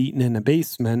were beaten in a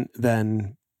basement,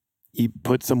 then you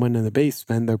put someone in the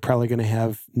basement, they're probably going to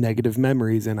have negative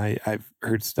memories. And I've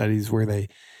heard studies where they,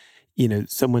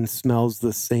 someone smells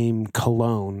the same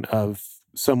cologne of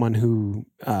someone who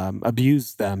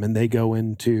abused them and they go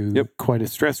into quite a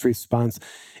stress response.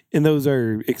 And those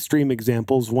are extreme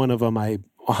examples. One of them I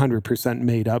 100%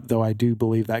 made up, though I do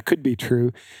believe that could be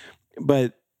true.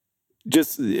 But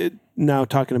just now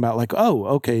talking about like, oh,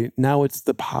 okay, now it's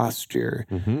the posture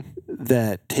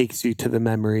that takes you to the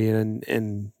memory.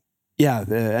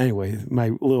 Anyway, my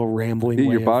little rambling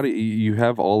way. Your body, you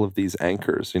have all of these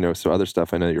anchors, so other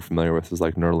stuff I know that you're familiar with is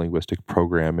like neurolinguistic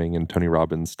programming and Tony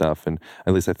Robbins stuff. And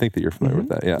at least I think that you're familiar with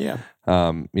that. Yeah.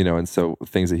 And so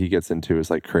things that he gets into is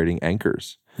like creating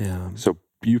anchors. Yeah. So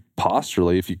you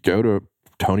posturally, if you go to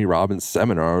Tony Robbins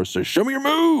seminars, say, show me your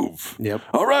move. Yep.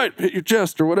 All right, hit your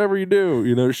chest or whatever you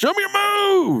do, show me your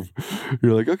move.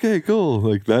 You're like, okay, cool.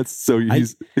 Like that's so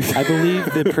he's. I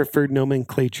believe the preferred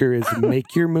nomenclature is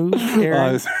make your move.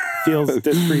 Aaron feels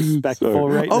disrespectful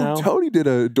right now. Oh, Tony did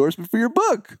an endorsement for your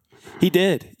book. He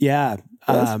did. Yeah.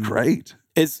 That's great.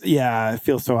 I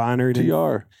feel so honored. TR.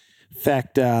 In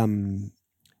fact,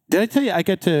 did I tell you I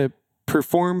got to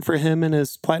perform for him and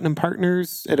his platinum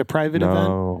partners at a private event?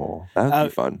 No, that would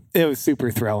be fun. It was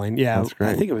super thrilling. Yeah, that's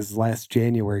great. I think it was last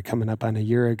January, coming up on a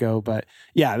year ago. But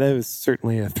yeah, that was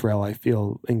certainly a thrill. I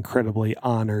feel incredibly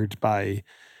honored by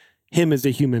him as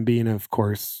a human being. Of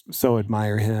course, so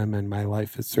admire him, and my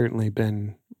life has certainly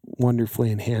been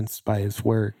wonderfully enhanced by his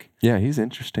work. Yeah, he's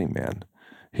interesting, man.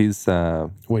 He's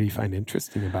What do you find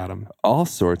interesting about him? all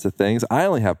sorts of things. I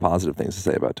only have positive things to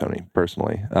say about Tony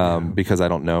personally, because I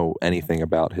don't know anything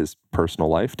about his personal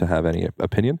life to have any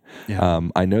opinion. Yeah.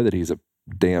 I know that he's a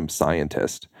damn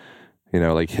scientist. You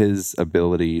know, like his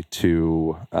ability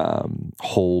to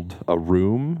hold a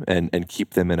room and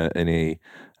keep them in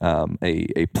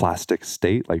a plastic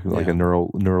state, like a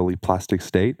neurally plastic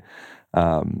state,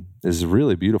 is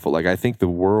really beautiful. Like I think the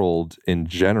world in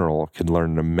general can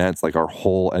learn an immense, like our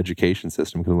whole education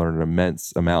system can learn an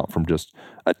immense amount from just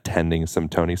attending some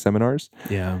Tony seminars.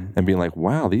 Yeah. And being like,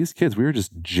 wow, these kids, we were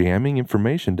just jamming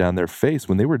information down their face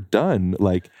when they were done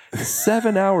like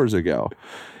 7 hours ago.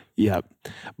 Yep.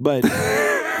 But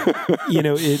you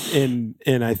know,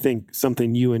 and I think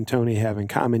something you and Tony have in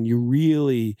common, you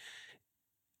really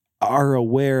are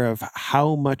aware of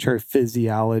how much our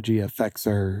physiology affects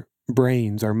our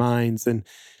brains, our minds. And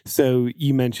so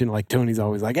you mentioned like Tony's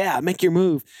always like, yeah, make your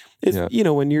move. It's, you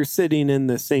know, when you're sitting in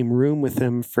the same room with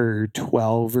him for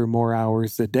 12 or more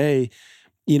hours a day,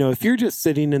 you know, if you're just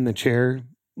sitting in the chair,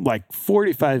 like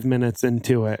 45 minutes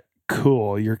into it,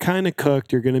 cool, you're kind of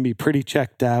cooked, you're going to be pretty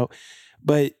checked out,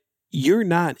 but you're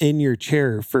not in your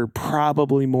chair for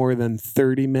probably more than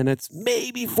 30 minutes,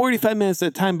 maybe 45 minutes at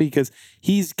a time, because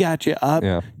he's got you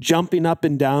up, jumping up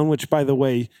and down, which, by the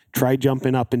way, try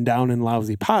jumping up and down in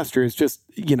lousy posture. It's just,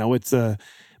 you know, it's a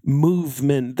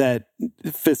movement that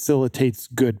facilitates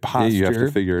good posture. Yeah, you have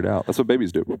to figure it out. That's what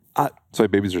babies do. That's why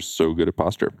babies are so good at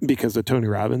posture. Because of Tony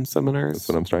Robbins seminars. That's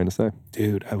what I'm trying to say.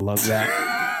 Dude, I love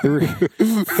that. There were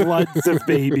floods of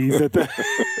babies at the...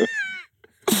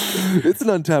 It's an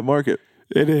untapped market.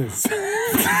 It is.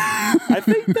 I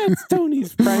think that's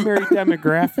Tony's primary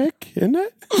demographic, isn't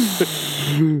it?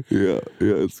 Yeah,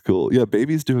 it's cool. Yeah,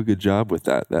 babies do a good job with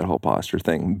that whole posture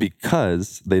thing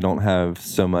because they don't have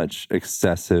so much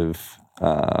excessive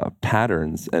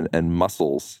patterns and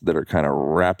muscles that are kind of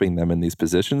wrapping them in these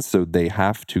positions. So they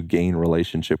have to gain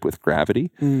relationship with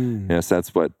gravity. You know, so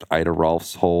that's what Ida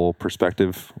Rolf's whole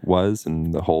perspective was,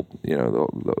 and the whole, you know,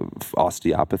 the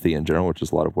osteopathy in general, which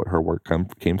is a lot of what her work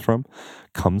came from.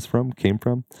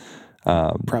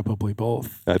 Probably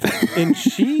both. I think. And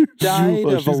she died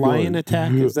of a lion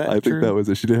attack. Is that I true? think that was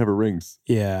it. She didn't have her rings.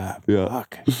 Yeah. Yeah.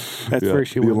 Fuck. That's where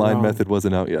she went The Align wrong. method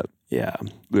wasn't out yet. Yeah.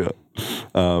 Yeah.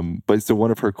 But so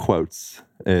one of her quotes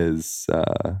is,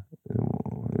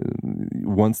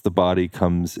 once the body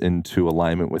comes into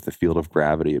alignment with the field of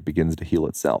gravity, it begins to heal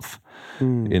itself.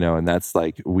 You know, and that's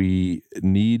like, we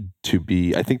need to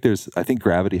be, I think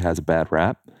gravity has a bad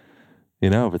rap. You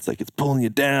know, if it's like, it's pulling you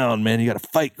down, man, you got to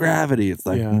fight gravity. It's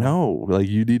like, no, like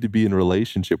you need to be in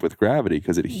relationship with gravity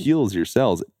because it heals your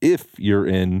cells. If you're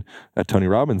in a Tony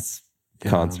Robbins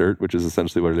concert, which is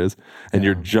essentially what it is, and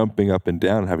you're jumping up and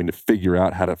down and having to figure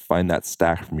out how to find that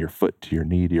stack from your foot to your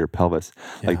knee to your pelvis.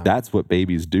 Like that's what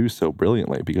babies do so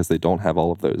brilliantly because they don't have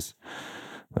all of those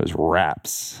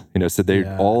wraps. You know, so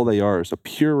all they are is a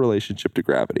pure relationship to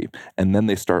gravity. And then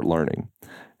they start learning.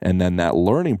 And then that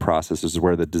learning process is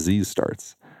where the disease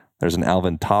starts. There's an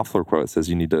Alvin Toffler quote that says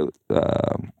you need to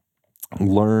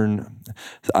learn.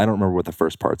 I don't remember what the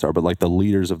first parts are, but like the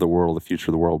leaders of the world, the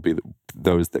future of the world will be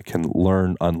those that can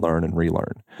learn, unlearn, and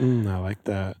relearn. I like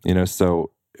that. You know, so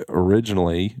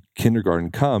originally kindergarten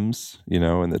comes, you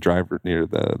know, and the driver near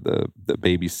the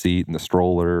baby seat and the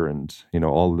stroller and, you know,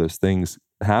 all of those things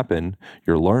happen.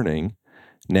 You're learning.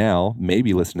 Now,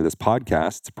 maybe listen to this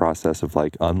podcast. It's a process of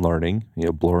like unlearning, you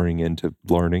know, blurring into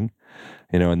learning,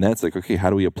 you know, and that's like, okay, how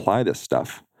do we apply this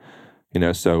stuff? You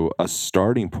know, so a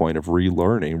starting point of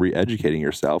relearning, re-educating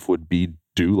yourself would be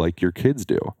do like your kids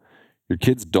do. Your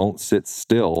kids don't sit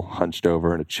still, hunched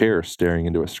over in a chair, staring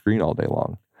into a screen all day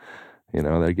long. You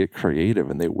know, they get creative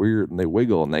and they weird and they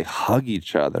wiggle and they hug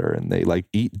each other and they like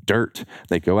eat dirt.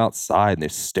 They go outside and they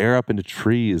stare up into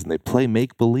trees and they play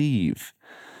make-believe.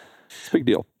 It's a big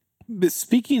deal. But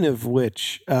speaking of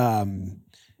which, in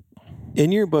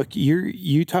your book,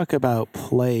 you talk about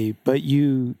play, but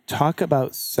you talk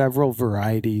about several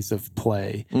varieties of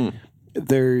play.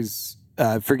 There's,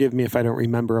 forgive me if I don't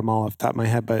remember them all off the top of my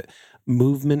head, but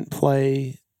movement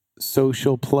play,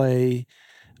 social play,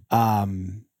 I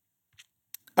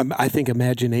think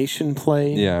imagination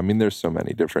play. Yeah, I mean, there's so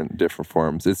many different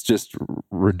forms. It's just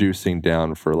reducing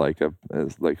down for like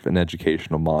an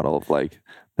educational model of like,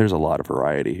 there's a lot of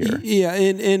variety here. Yeah,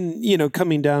 and you know,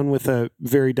 coming down with a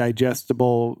very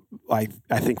digestible, I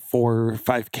think 4 or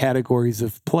 5 categories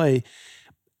of play.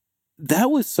 That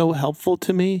was so helpful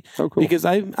to me. Oh, cool. Because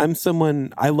I'm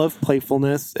someone, I love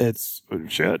playfulness. It's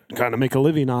shit, kind of make a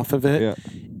living off of it.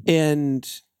 Yeah.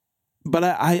 But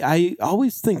I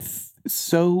always think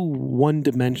so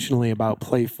one-dimensionally about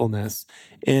playfulness.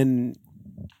 And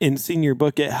and seeing your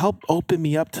book, it helped open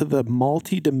me up to the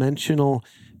multidimensional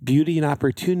beauty and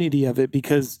opportunity of it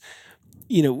because,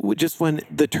 just when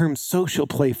the term social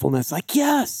playfulness, like,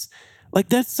 yes, like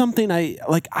that's something I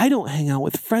don't hang out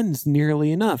with friends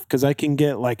nearly enough because I can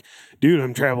get like, dude,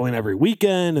 I'm traveling every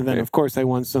weekend. And then of course I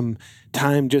want some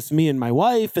time, just me and my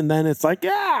wife. And then it's like,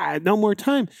 no more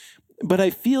time. But I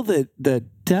feel that the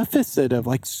deficit of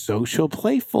like social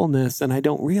playfulness, and I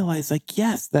don't realize like,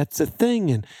 yes, that's a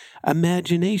thing. And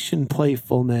imagination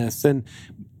playfulness and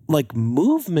like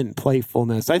movement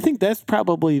playfulness. I think that's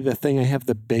probably the thing I have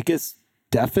the biggest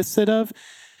deficit of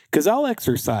because I'll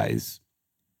exercise.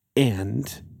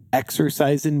 And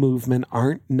exercise and movement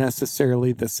aren't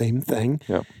necessarily the same thing.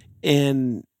 Yeah.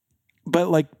 But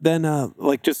like then,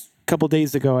 like just a couple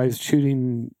days ago, I was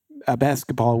shooting a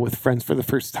basketball with friends for the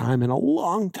first time in a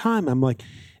long time. I'm like,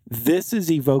 this is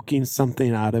evoking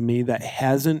something out of me that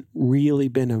hasn't really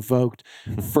been evoked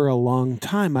for a long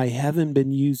time. I haven't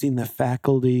been using the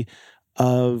faculty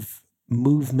of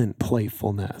movement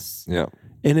playfulness. Yeah.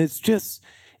 And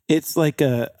it's like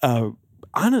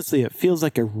honestly, it feels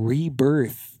like a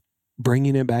rebirth,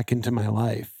 bringing it back into my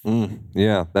life.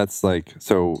 Yeah, that's like,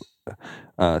 so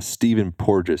Stephen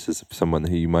Porges is someone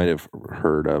who you might have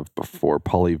heard of before,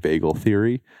 polyvagal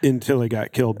theory. Until he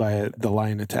got killed by the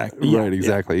lion attack. Right,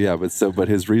 exactly. Yeah, but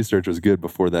his research was good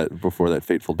before that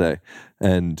fateful day.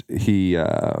 And he,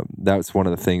 that was one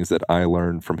of the things that I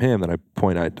learned from him, and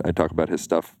I talk about his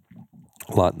stuff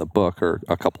a lot in the book, or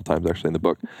a couple times actually in the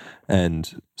book.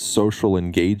 And social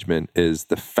engagement is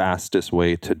the fastest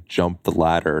way to jump the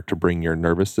ladder to bring your own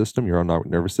nervous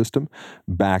system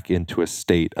back into a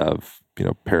state of,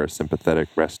 parasympathetic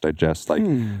rest digest, like,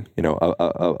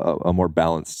 a more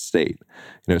balanced state.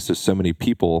 So many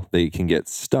people, they can get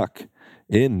stuck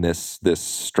in this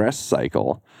stress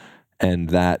cycle,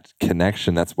 and that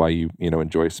connection, that's why you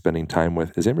enjoy spending time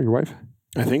with, is Amber your wife?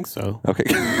 I think so. Okay.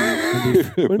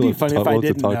 Wouldn't it be funny if I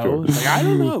didn't know? Like, I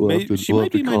don't know. She might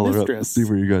be my mistress. See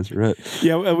where you guys are at.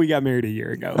 Yeah, we got married a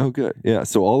year ago. Oh, good. Yeah.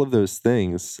 So all of those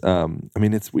things.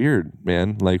 It's weird,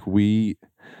 man. Like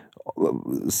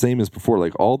same as before.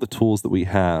 Like all the tools that we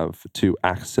have to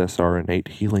access our innate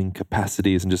healing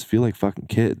capacities and just feel like fucking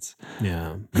kids.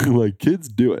 Yeah. Like kids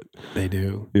do it. They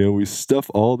do. We stuff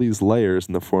all these layers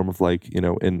in the form of like,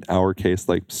 in our case,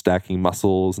 like stacking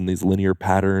muscles and these linear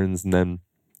patterns, and then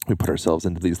we put ourselves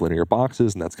into these linear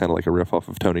boxes, and that's kind of like a riff off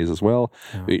of Tony's as well.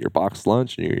 Yeah. You eat your box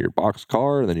lunch, and you eat your box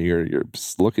car, and then you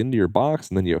look into your box,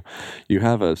 and then you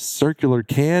have a circular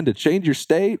can to change your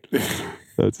state.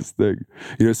 That's his thing.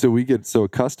 So we get so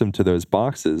accustomed to those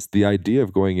boxes, the idea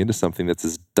of going into something that's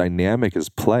as dynamic as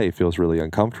play feels really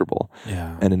uncomfortable.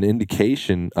 Yeah. And an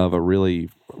indication of a really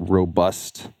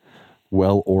robust,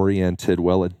 well-oriented,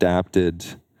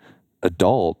 well-adapted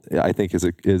adult, I think,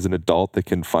 is an adult that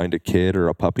can find a kid or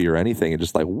a puppy or anything and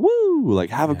just like, woo, like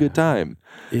have a good time.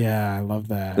 Yeah, I love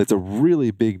that. It's a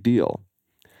really big deal.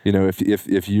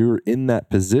 If you're in that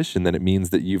position, then it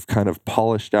means that you've kind of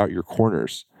polished out your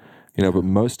corners. But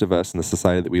most of us in the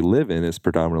society that we live in is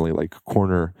predominantly like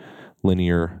corner,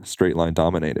 linear, straight line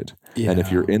dominated. Yeah. And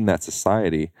if you're in that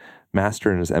society, Master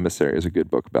and His Emissary is a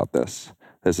good book about this.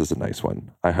 This is a nice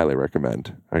one. I highly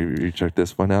recommend. You checked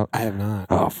this one out? I have not.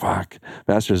 Oh, fuck.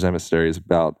 Master and His Emissary is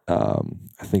about, I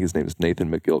think his name is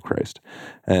Nathan McGilchrist.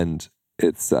 And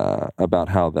it's about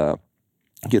how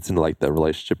gets into like the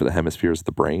relationship of the hemispheres of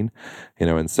the brain,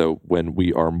 and so when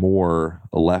we are more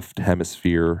left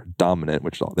hemisphere dominant,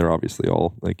 which they're obviously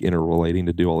all like interrelating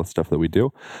to do all the stuff that we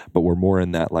do, but we're more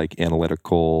in that like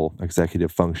analytical,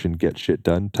 executive function, get shit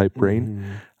done type brain,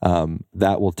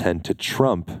 that will tend to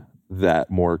trump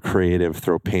that more creative,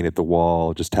 throw paint at the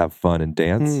wall, just have fun and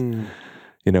dance.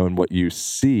 And what you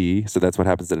see, so that's what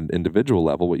happens at an individual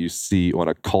level, what you see on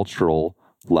a cultural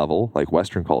level, like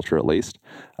Western culture at least,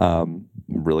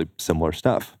 really similar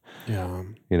stuff. Yeah.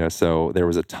 So there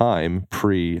was a time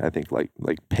I think like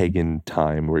pagan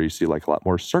time where you see like a lot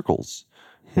more circles,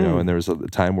 and there was a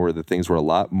time where the things were a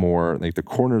lot more, like the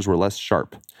corners were less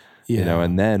sharp. Yeah.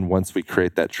 And then once we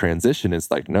create that transition,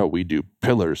 it's like, no, we do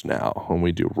pillars now and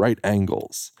we do right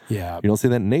angles. Yeah. You don't see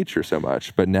that in nature so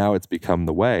much, but now it's become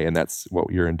the way, and that's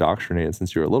what you're indoctrinated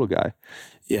since you were a little guy.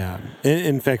 Yeah.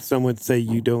 In fact, some would say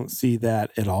you don't see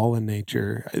that at all in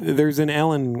nature. There's an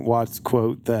Alan Watts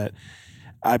quote that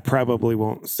I probably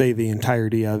won't say the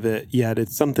entirety of it yet.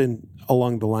 It's something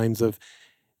along the lines of,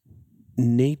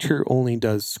 nature only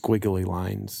does squiggly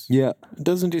lines. Yeah. It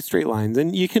doesn't do straight lines.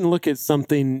 And you can look at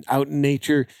something out in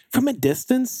nature from a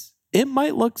distance, it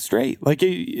might look straight. Like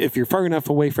if you're far enough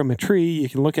away from a tree, you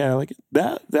can look at it like,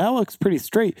 that looks pretty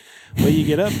straight. But you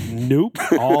get up, nope,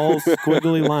 all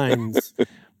squiggly lines.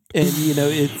 And,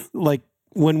 it's like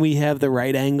when we have the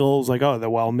right angles, like, the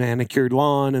well manicured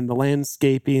lawn and the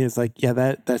landscaping, is like,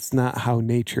 that's not how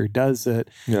nature does it.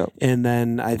 Yeah. And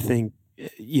then I think,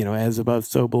 as above,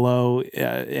 so below,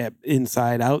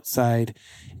 inside, outside.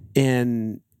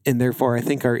 And therefore, I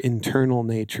think our internal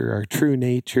nature, our true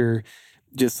nature,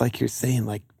 just like you're saying,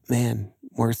 like, man,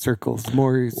 more circles,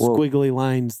 more squiggly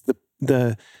lines,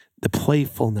 the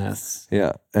playfulness.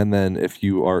 Yeah. And then if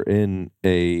you are in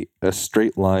a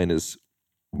straight line is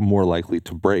more likely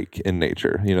to break in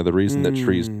nature. The reason that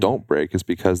trees don't break is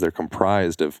because they're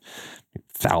comprised of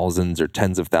thousands or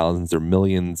tens of thousands or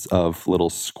millions of little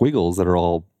squiggles that are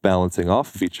all balancing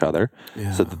off of each other,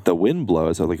 so that the wind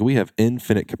blows. So like we have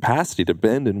infinite capacity to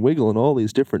bend and wiggle in all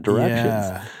these different directions.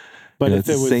 Yeah. But it's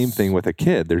the same thing with a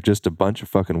kid. They're just a bunch of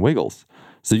fucking wiggles.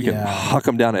 So you can huck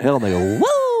them down a hill and they go,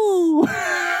 woo!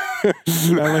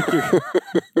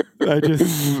 I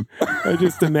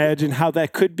just imagine how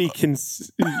that could be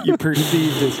you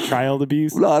perceived as child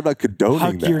abuse. No, I'm not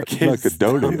condoning that. Your kids I'm not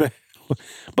condoning it.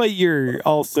 But you're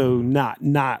also not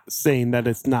saying that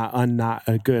it's not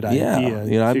a good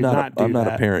idea. I'm not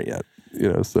a parent yet.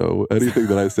 So anything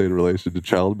that I say in relation to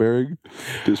childbearing,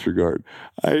 disregard.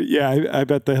 I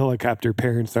bet the helicopter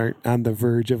parents aren't on the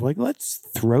verge of like, let's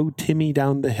throw Timmy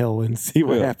down the hill and see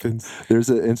what happens. I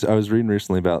was reading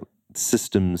recently about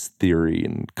systems theory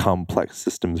and complex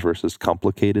systems versus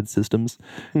complicated systems.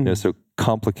 So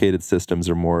complicated systems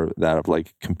are more that of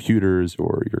like computers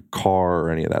or your car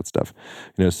or any of that stuff.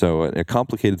 So in a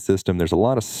complicated system, there's a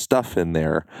lot of stuff in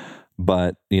there.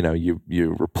 But,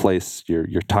 you replace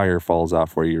your tire falls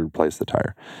off where you replace the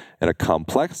tire. In a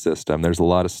complex system, there's a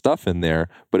lot of stuff in there,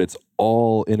 but it's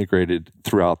all integrated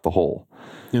throughout the whole.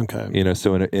 Okay.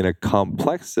 So in a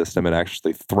complex system, it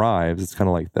actually thrives. It's kind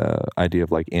of like the idea of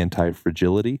like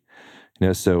anti-fragility.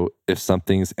 So if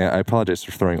something's, I apologize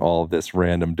for throwing all of this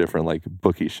random different like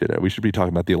bookie shit out. We should be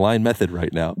talking about the Align method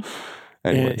right now.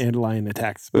 And lion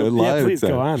attacks. But please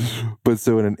go on. But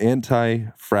so in an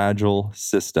anti-fragile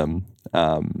system,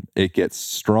 it gets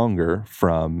stronger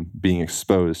from being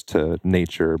exposed to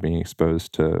nature, being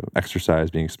exposed to exercise,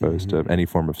 being exposed to any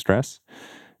form of stress.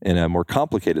 In a more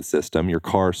complicated system, your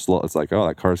car it's like,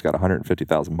 that car's got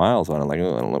 150,000 miles on it. Like, I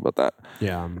don't know about that.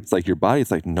 Yeah. It's like your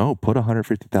body's like, no, put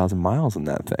 150,000 miles in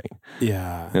that thing.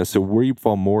 Yeah. So where you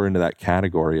fall more into that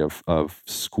category of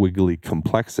squiggly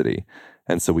complexity.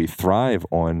 And so we thrive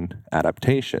on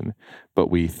adaptation, but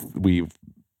we've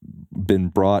been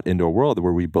brought into a world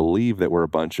where we believe that we're a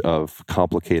bunch of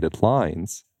complicated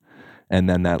lines. And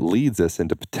then that leads us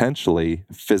into potentially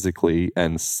physically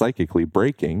and psychically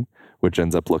breaking, which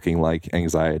ends up looking like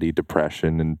anxiety,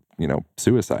 depression, and,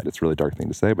 suicide. It's a really dark thing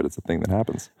to say, but it's a thing that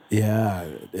happens. Yeah,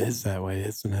 it is that way,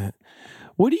 isn't it?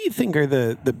 What do you think are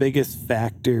the biggest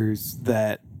factors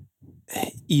that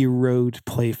erode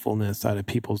playfulness out of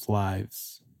people's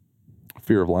lives?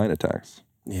 Fear of lion attacks.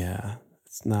 Yeah,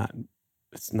 it's not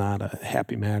a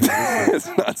happy matter. It's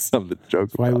not something to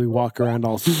joke about. Why we walk around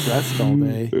all stressed all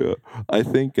day. Yeah. I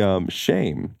think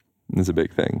shame is a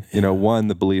big thing. One,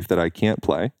 the belief that I can't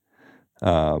play.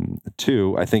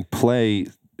 Two, I think play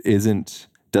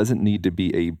doesn't need to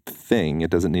be a thing. It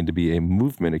doesn't need to be a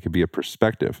movement. It could be a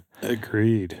perspective.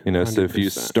 Agreed. So if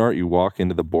you walk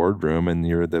into the boardroom and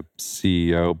you're the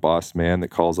CEO, boss man that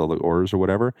calls all the orders or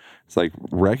whatever, it's like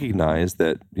recognize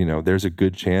that, there's a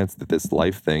good chance that this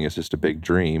life thing is just a big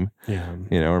dream. Yeah.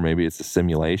 Or maybe it's a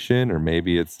simulation, or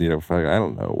maybe it's, I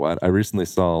don't know what. I recently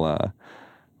saw,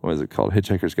 what is it called?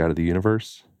 Hitchhiker's Guide to the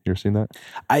Universe. You ever seen that?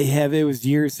 I have. It was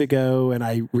years ago, and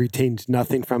I retained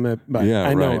nothing from it. But yeah,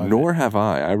 I know right. Nor have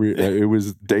I. It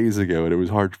was days ago, and it was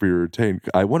hard for me to retain.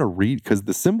 I want to read because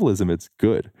the symbolism, it's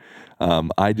good.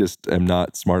 I just am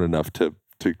not smart enough to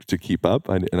keep up,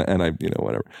 and I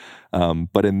whatever.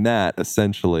 But in that,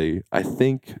 essentially, I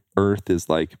think Earth is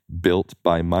like built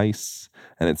by mice,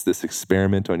 and it's this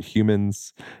experiment on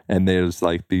humans. And there's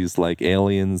like these like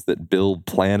aliens that build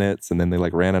planets, and then they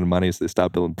like ran out of money, so they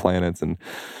stopped building planets.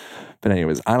 But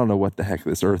anyways, I don't know what the heck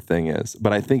this Earth thing is.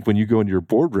 But I think when you go into your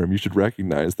boardroom, you should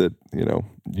recognize that you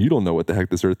don't know what the heck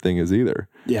this Earth thing is either.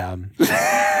 Yeah,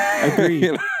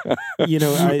 agree.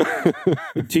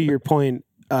 To your point.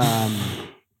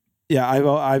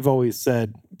 I've always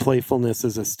said playfulness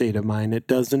is a state of mind. It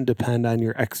doesn't depend on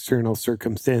your external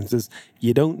circumstances.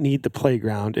 You don't need the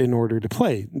playground in order to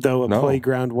play. Though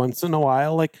playground once in a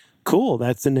while, like, cool,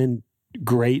 that's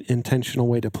great intentional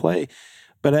way to play.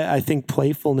 But I think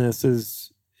playfulness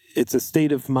it's a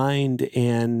state of mind,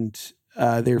 and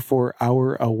therefore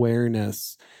our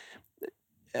awareness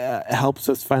helps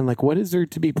us find like, what is there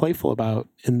to be playful about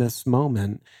in this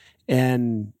moment?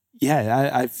 And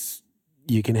yeah, I've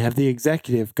you can have the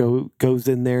executive goes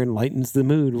in there and lightens the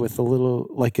mood with a little,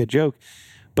 like a joke.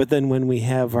 But then when we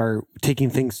have our taking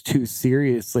things too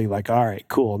seriously, like, all right,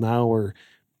 cool, now we're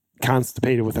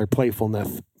constipated with our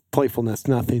playfulness,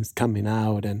 nothing's coming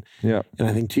out. And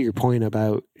I think to your point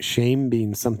about shame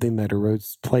being something that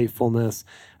erodes playfulness,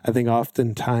 I think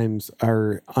oftentimes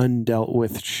our undealt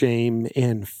with shame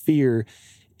and fear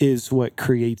is what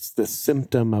creates the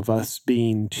symptom of us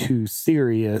being too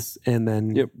serious. And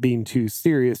then being too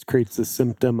serious creates the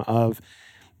symptom of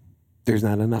there's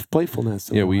not enough playfulness.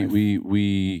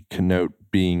 We connote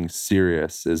being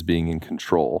serious as being in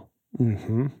control.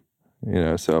 Mm-hmm.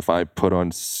 So if I put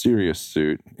on serious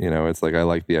suit, it's like I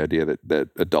like the idea that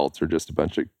adults are just a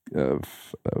bunch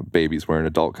of babies wearing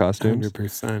adult costumes.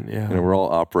 100%, yeah. We're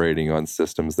all operating on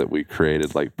systems that we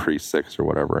created like pre-6 or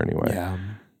whatever anyway. Yeah.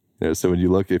 So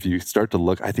if you start to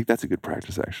look, I think that's a good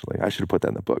practice, actually. I should have put that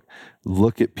in the book.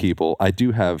 Look at people. I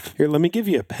do have... Here, let me give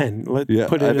you a pen. Put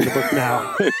it in the book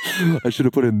now. I should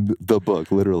have put in the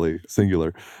book, literally,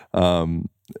 singular. One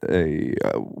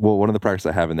of the practices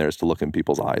I have in there is to look in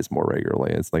people's eyes more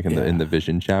regularly. It's like in the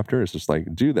vision chapter. It's just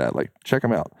like, do that. Like, check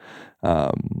them out. I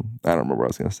don't remember what I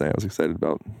was going to say. I was excited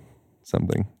about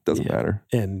something. Doesn't matter.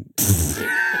 And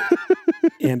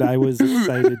I was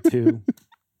excited too.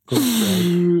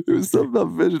 It was something about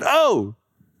vision. Oh,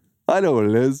 I know what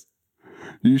it is.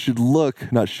 You should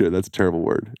look. Not should. That's a terrible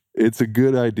word. It's a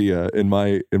good idea, in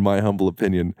my humble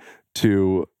opinion,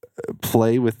 to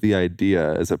play with the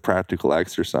idea as a practical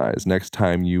exercise. Next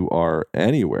time you are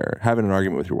anywhere having an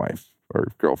argument with your wife or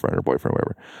girlfriend or boyfriend,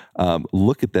 or whatever,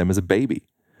 look at them as a baby.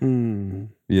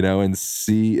 And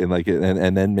see, and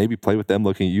then maybe play with them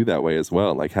looking at you that way as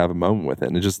well, and like have a moment with it,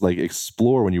 and just like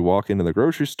explore when you walk into the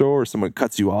grocery store or someone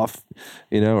cuts you off,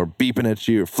 or beeping at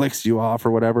you or flicks you off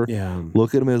or whatever. Yeah.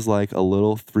 Look at them as like a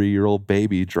little 3-year-old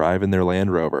baby driving their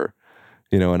Land Rover,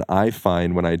 and I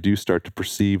find when I do start to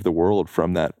perceive the world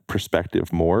from that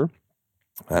perspective more,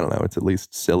 I don't know, it's at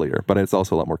least sillier, but it's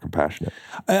also a lot more compassionate.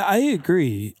 I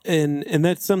agree. And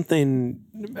that's something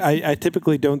I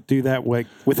typically don't do that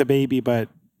with a baby, but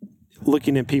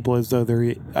looking at people as though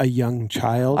they're a young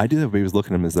child. I do that with babies,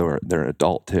 looking at them as though they're an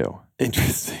adult too.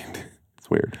 Interesting. It's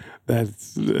weird.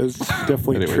 That's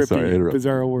definitely anyway, trippy,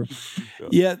 bizarre world.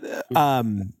 Yeah.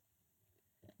 I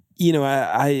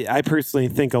personally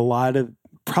think a lot of,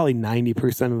 probably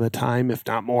 90% of the time, if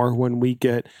not more, when we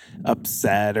get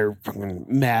upset or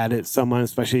mad at someone,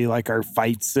 especially like our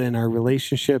fights in our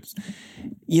relationships,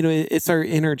 it's our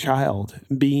inner child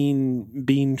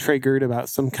being triggered about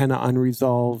some kind of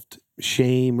unresolved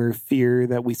shame or fear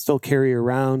that we still carry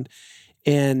around.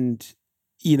 And,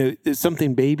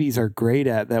 something babies are great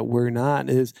at that we're not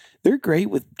is they're great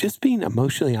with just being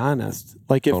emotionally honest.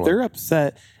 Like if they're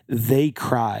upset, they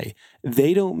cry.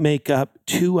 They don't make up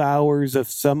 2 hours of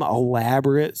some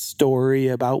elaborate story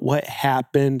about what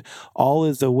happened, all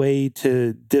as a way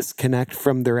to disconnect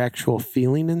from their actual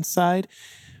feeling inside.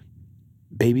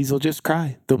 Babies will just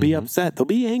cry. They'll be upset. They'll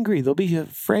be angry. They'll be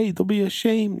afraid. They'll be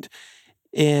ashamed.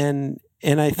 And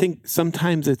I think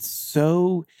sometimes it's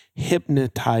so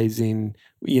hypnotizing,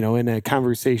 in a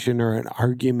conversation or an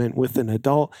argument with an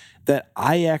adult, that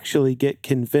I actually get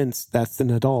convinced that's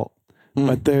an adult.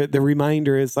 But the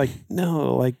reminder is like,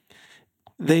 no, like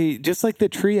they, just like the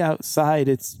tree outside,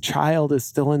 its child is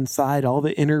still inside. All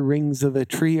the inner rings of the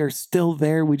tree are still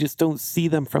there. We just don't see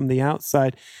them from the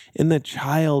outside. And the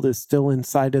child is still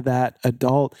inside of that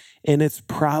adult. And it's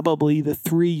probably the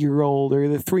 3-year-old or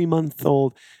the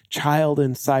 3-month-old child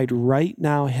inside right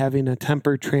now having a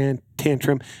temper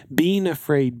tantrum, being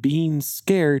afraid, being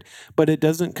scared, but it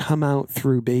doesn't come out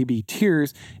through baby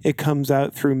tears. It comes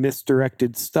out through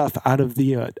misdirected stuff out of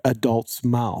the adult's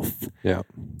mouth. Yeah.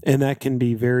 And that can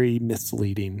be very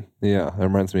misleading. Yeah. That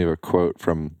reminds me of a quote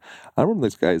from, I don't remember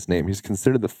this guy's name. He's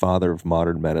considered the father of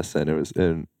modern medicine. It was,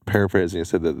 in paraphrasing, he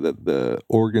said that the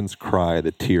organs cry,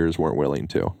 the tears weren't willing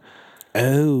to.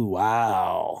 Oh,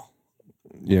 wow.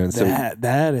 Yeah, and so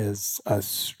that is a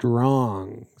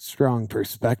strong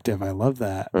perspective. I love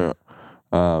that.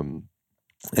 And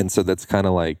so that's kind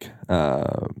of like,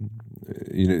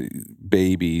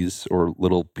 babies or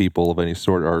little people of any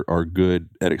sort are good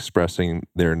at expressing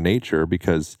their nature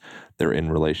because they're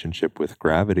in relationship with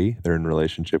gravity. They're in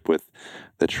relationship with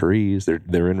the trees.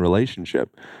 They're in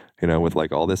relationship, with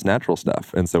like all this natural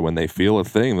stuff. And so when they feel a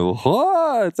thing, they're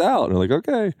like, it's out. And they're like,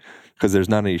 okay. Because there's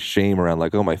not any shame around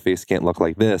like, oh, my face can't look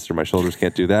like this or my shoulders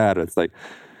can't do that. It's like,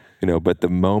 but the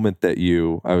moment that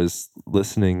I was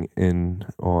listening in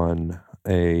on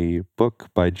a book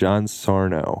by John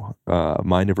Sarno,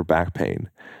 Mind Over Back Pain.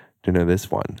 Do you know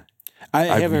this one? I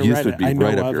haven't read it. Would be I know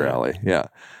right of up your it. alley. Yeah.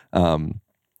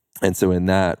 And so in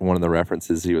that, one of the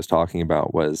references he was talking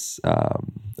about was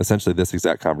essentially this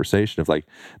exact conversation of like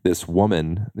this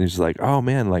woman. And he's like, oh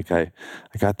man, like I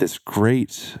learned this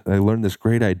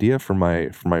great idea from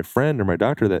my friend or my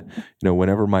doctor that,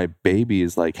 whenever my baby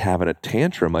is like having a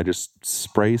tantrum, I just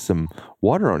spray some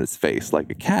water on its face like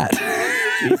a cat.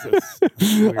 Jesus.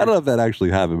 I don't know if that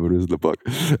actually happened, but it was in the book.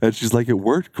 And she's like, it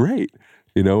worked great.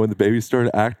 When the baby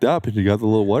started to act up and you got the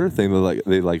little water thing,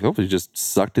 hopefully just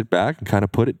sucked it back and kind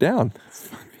of put it down.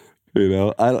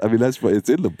 That's what it's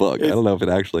in the book. I don't know if it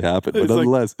actually happened, but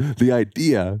nonetheless, the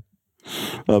idea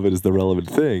of it is the relevant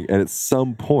thing. And at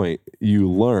some point, you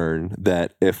learn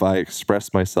that if I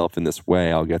express myself in this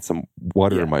way, I'll get some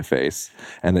water in my face,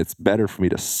 and it's better for me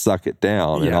to suck it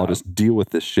down, and I'll just deal with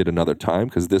this shit another time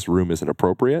because this room isn't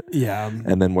appropriate. Yeah.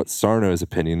 And then what Sarno's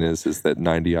opinion is that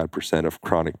 90% of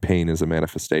chronic pain is a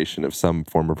manifestation of some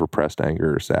form of repressed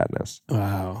anger or sadness.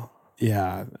 Wow.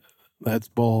 Yeah, that's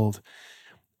bold.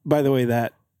 By the way,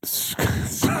 that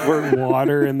squirt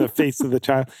water in the face of the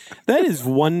child, that is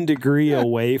 1 degree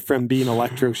away from being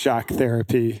electroshock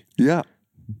therapy. Yeah,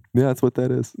 that's what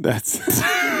that is.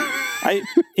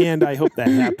 I hope that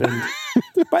happened.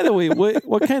 By the way,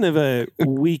 what kind of a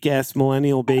weak ass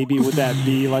millennial baby would that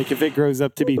be? Like if it grows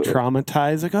up to be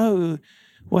traumatized, like, oh,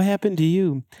 what happened to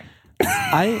you?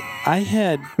 I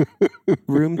had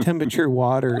room temperature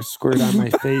water squirt on my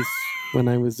face when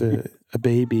I was a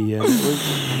baby,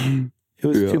 and it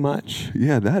was too much.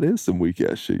 Yeah, that is some weak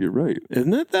ass shit. You're right.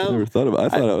 Isn't it though? I never thought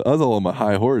about it. I was all on my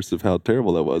high horse of how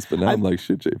terrible that was, but now I'm like,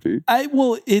 shit, JP.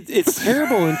 It's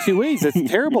terrible in 2 ways. It's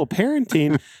terrible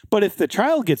parenting, but if the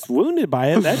child gets wounded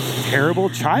by it, that's terrible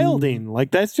childing.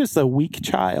 Like that's just a weak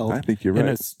child. I think you're right. And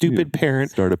a stupid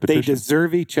parent. Start a petition. They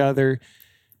deserve each other.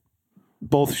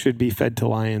 Both should be fed to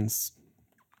lions.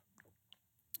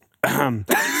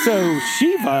 So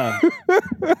Shiva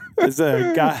is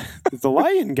a god, is a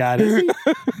lion god, is he?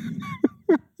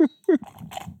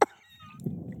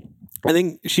 I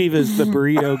think Shiva is the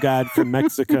burrito god from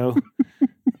Mexico,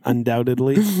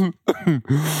 undoubtedly.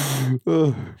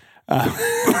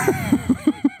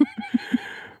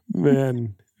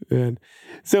 Man.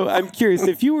 So I'm curious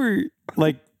if you were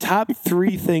like top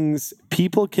 3 things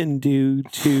people can do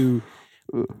to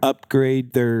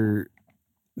upgrade their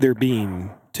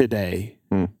being today.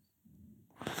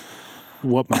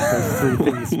 What might those 3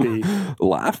 things be?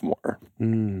 Laugh more.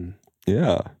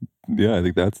 Yeah, I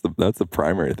think that's the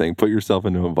primary thing. Put yourself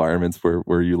into environments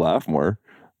where you laugh more.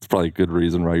 It's probably a good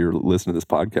reason why you're listening to this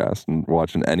podcast and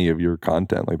watching any of your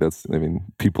content. Like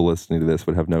people listening to this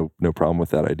would have no problem with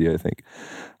that idea, I think.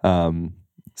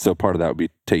 So part of that would be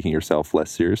taking yourself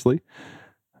less seriously.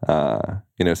 So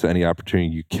any opportunity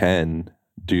you can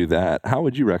do that. How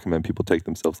would you recommend people take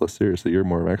themselves less seriously? You're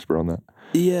more of an expert on that.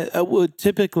 Yeah, well,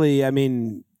 typically, I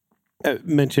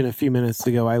mentioned a few minutes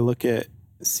ago, I look at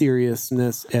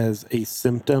seriousness as a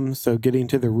symptom. So getting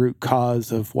to the root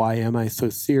cause of why am I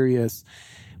so serious?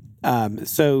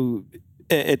 So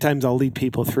at times I'll lead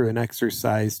people through an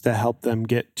exercise to help them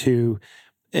get to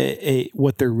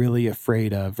what they're really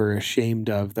afraid of or ashamed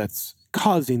of that's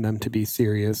causing them to be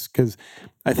serious. Because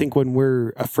I think when we're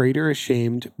afraid or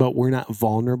ashamed, but we're not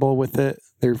vulnerable with it,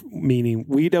 meaning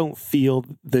we don't feel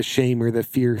the shame or the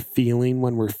fear feeling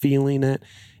when we're feeling it.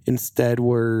 Instead,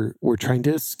 we're trying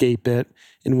to escape it,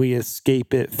 and we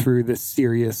escape it through the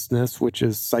seriousness, which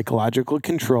is psychological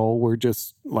control. We're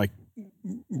just like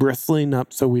bristling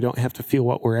up so we don't have to feel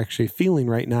what we're actually feeling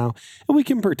right now, and we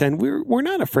can pretend we're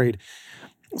not afraid.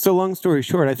 So long story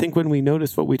short, I think when we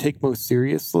notice what we take most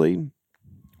seriously,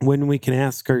 when we can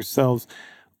ask ourselves,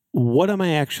 what am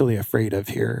I actually afraid of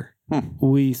here?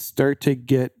 We start to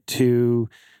get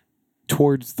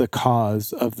towards the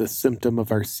cause of the symptom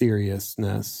of our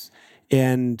seriousness.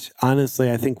 And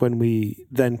honestly, I think when we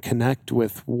then connect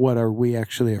with what are we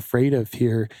actually afraid of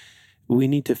here, we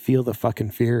need to feel the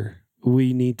fucking fear.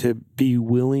 We need to be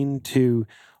willing to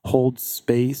hold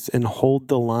space and hold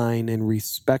the line and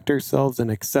respect ourselves and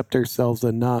accept ourselves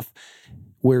enough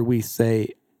where we say,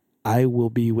 I will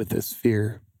be with this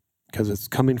fear because it's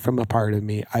coming from a part of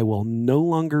me. I will no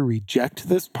longer reject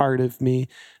this part of me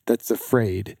that's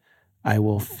afraid. I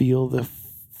will feel the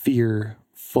fear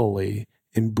fully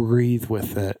and breathe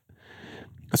with it.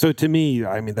 So to me,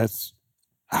 that's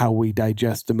how we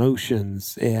digest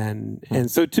emotions. And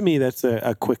so to me, that's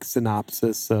a quick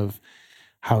synopsis of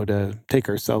how to take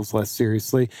ourselves less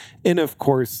seriously. And of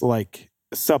course, like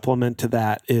supplement to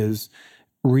that is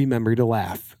remember to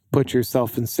laugh. Put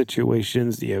yourself in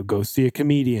situations, go see a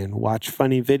comedian, watch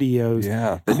funny videos,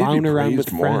 clown around with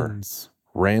friends.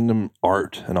 Random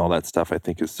art and all that stuff I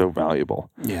think is so valuable.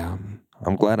 Yeah.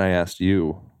 I'm glad I asked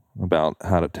you about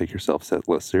how to take yourself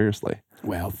less seriously.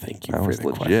 Well, thank you That for was the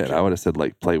legit. question. I would have said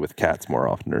like play with cats more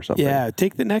often or something. Yeah,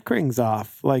 take the neck rings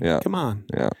off. Like, Yeah. come on.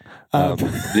 Yeah.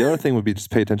 The other thing would be just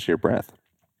pay attention to your breath.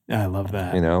 I love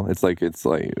that. You know, it's like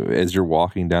as you're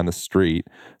walking down the street,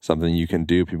 something you can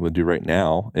do, people do right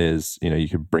now is, you know, you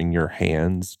could bring your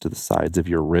hands to the sides of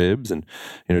your ribs and,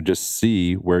 you know, just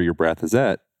see where your breath is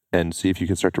at and see if you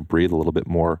can start to breathe a little bit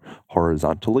more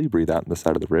horizontally, breathe out in the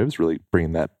side of the ribs, really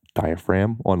bring that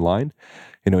diaphragm online.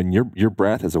 You know, and your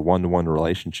breath is a one-to-one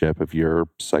relationship of your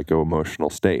psycho-emotional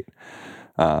state.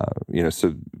 You know,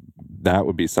 so that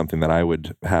would be something that I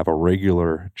would have a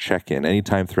regular check-in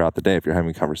anytime throughout the day. If you're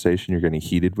having a conversation, you're getting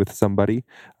heated with somebody,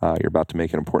 you're about to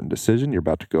make an important decision, you're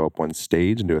about to go up on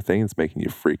stage and do a thing that's making you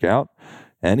freak out.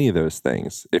 Any of those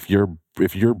things, if your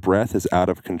breath is out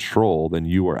of control, then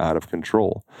you are out of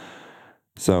control.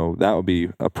 So that would be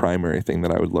a primary thing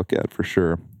that I would look at for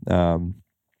sure.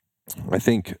 I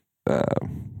think,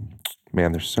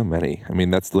 man, there's so many. I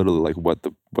mean, that's literally like what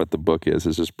the book is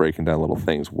just breaking down little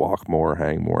things. Walk more,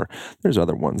 hang more. There's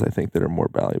other ones I think that are more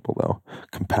valuable though.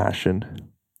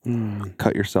 Compassion.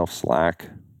 Cut yourself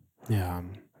slack. Yeah.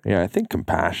 Yeah, I think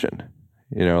compassion.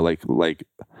 You know, like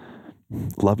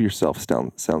love yourself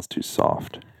sounds too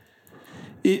soft.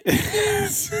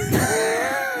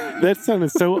 That sounded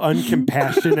so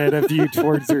uncompassionate of you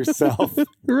towards yourself.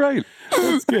 Right.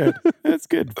 That's good. That's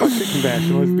good. Fuck the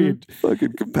compassion. Let's be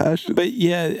Fucking compassion. But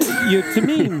yeah, to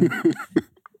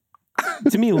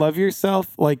me, love yourself.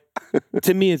 Like,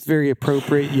 to me, it's very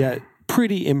appropriate yet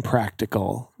pretty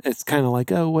impractical. It's kind of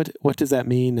like, oh, what does that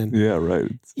mean? And Yeah,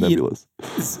 right. It's nebulous.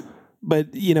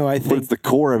 but you know, I But think it's the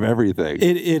core of everything.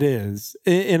 it is,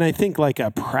 and I think like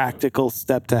a practical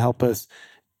step to help us,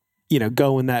 you know,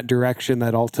 go in that direction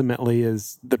that ultimately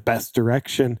is the best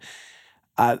direction.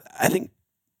 I think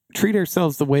treat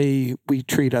ourselves the way we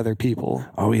treat other people.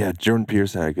 Oh yeah, Jordan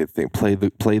Peterson had a good thing. Play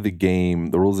the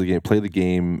game. The rules of the game. Play the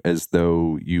game as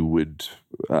though you would,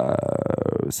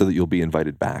 so that you'll be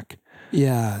invited back.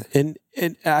 Yeah, and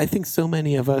I think so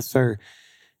many of us are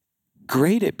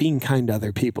great at being kind to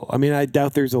other people. I mean, I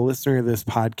doubt there's a listener of this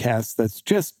podcast that's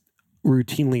just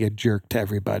routinely a jerk to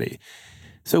everybody.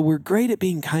 So we're great at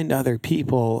being kind to other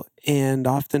people, and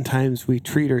oftentimes we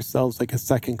treat ourselves like a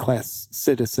second-class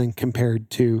citizen compared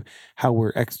to how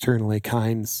we're externally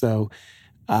kind. So,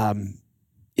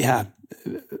 yeah,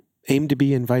 aim to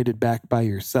be invited back by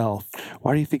yourself.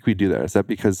 Why do you think we do that? Is that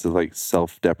because of like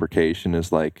self-deprecation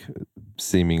is like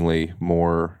seemingly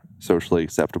more socially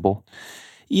acceptable?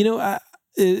 You know,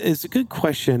 it's a good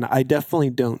question. I definitely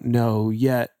don't know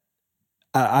yet.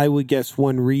 I would guess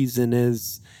one reason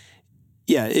is,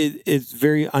 yeah, it's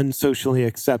very unsocially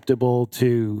acceptable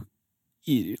to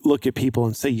look at people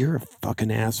and say, you're a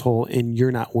fucking asshole and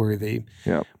you're not worthy.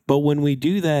 Yeah. But when we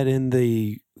do that in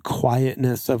the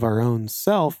quietness of our own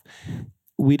self,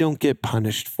 we don't get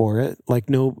punished for it. Like,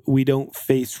 no, we don't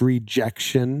face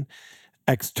rejection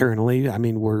externally. I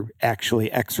mean, we're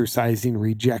actually exercising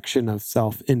rejection of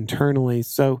self internally.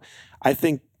 So I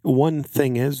think one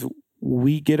thing is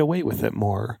we get away with it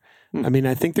more. I mean,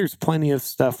 I think there's plenty of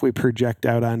stuff we project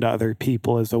out onto other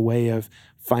people as a way of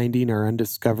finding our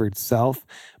undiscovered self.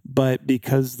 But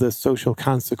because the social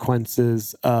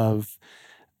consequences of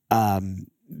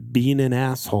being an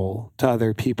asshole to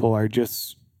other people are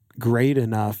just great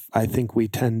enough, I think we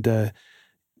tend to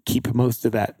keep most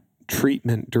of that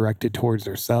treatment directed towards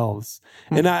ourselves.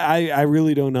 And I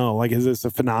really don't know. Like, is this a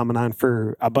phenomenon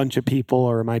for a bunch of people,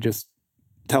 or am I just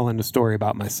telling a story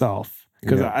about myself?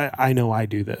 Because I know I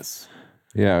do this.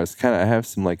 Yeah, I have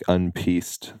some like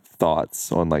unpieced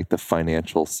thoughts on like the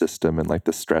financial system and like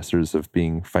the stressors of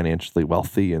being financially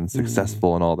wealthy and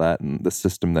successful and all that. And the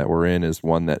system that we're in is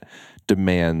one that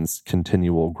demands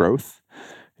continual growth.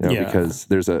 You know, because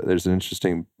there's an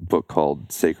interesting book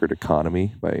called Sacred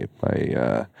Economy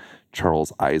by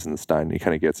Charles Eisenstein. He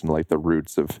kind of gets into like the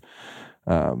roots of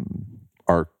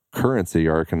our currency,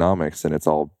 our economics, and it's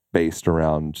all based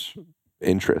around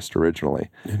interest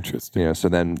originally. Interesting. You know, so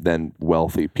then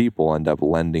wealthy people end up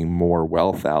lending more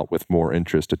wealth out with more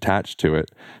interest attached to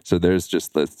it. So there's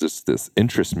just this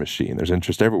interest machine. There's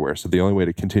interest everywhere. So the only way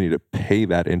to continue to pay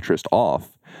that interest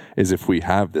off is if we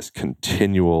have this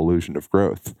continual illusion of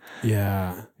growth.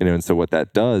 Yeah. You know, and so what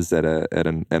that does at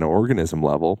an organism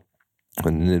level,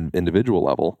 an individual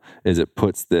level, is it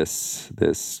puts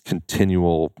this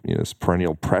continual, you know, this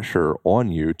perennial pressure on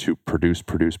you to produce.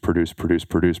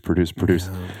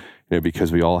 You know,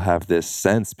 because we all have this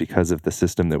sense, because of the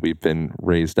system that we've been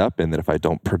raised up in, that if I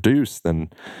don't produce, then,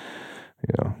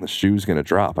 you know, the shoe's going to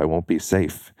drop. I won't be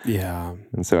safe. Yeah.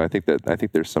 And so I think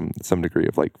there's some degree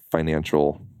of like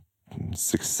financial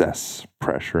success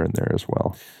pressure in there as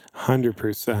well.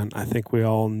 100%. I think we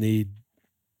all need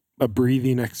a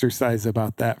breathing exercise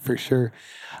about that for sure.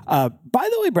 By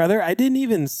the way, brother, I didn't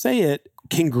even say it.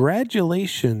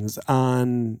 Congratulations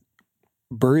on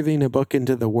birthing a book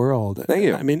into the world. Thank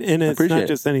you. I mean, and it's Appreciate not it.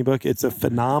 just any book, it's a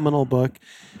phenomenal book.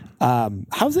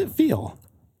 How's it feel?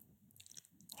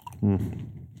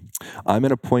 I'm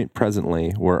at a point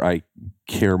presently where I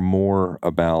care more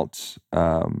about,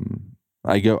 I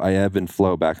ebb and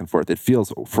flow back and forth. It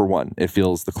feels, for one, it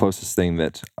feels the closest thing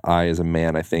that I as a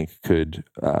man, I think, could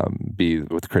be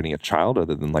with creating a child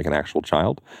other than like an actual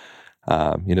child.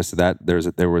 So that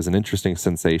there was an interesting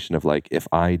sensation of like, if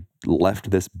I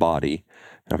left this body,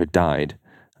 and if it died,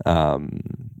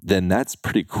 then that's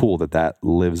pretty cool that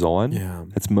lives on. Yeah.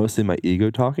 It's mostly my ego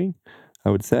talking, I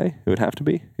would say. It would have to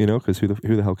be, because who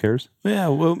the hell cares? Yeah,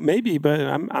 well, maybe, but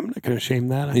I'm not going to shame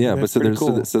that. I think Yeah, but that's so pretty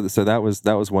there's cool. so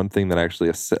that was one thing that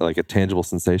actually like a tangible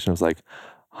sensation. I was like,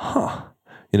 huh.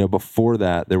 Before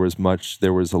that, there was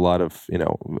a lot of,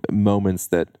 moments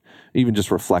that even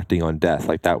just reflecting on death,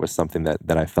 like that was something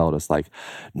that I felt as like,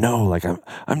 no, like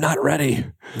I'm not ready,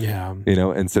 Yeah.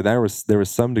 and so there was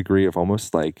some degree of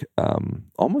almost like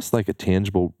a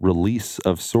tangible release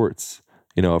of sorts,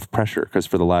 of pressure. Because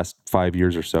for the last 5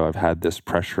 years or so, I've had this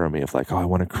pressure on me of like, oh, I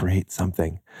want to create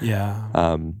something.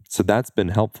 Yeah. So that's been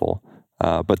helpful.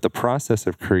 But the process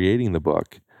of creating the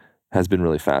book has been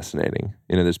really fascinating.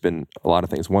 There's been a lot of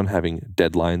things. One, having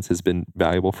deadlines has been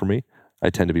valuable for me. I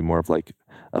tend to be more of like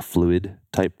a fluid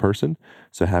type person.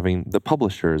 So having the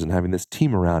publishers and having this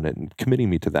team around it and committing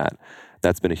me to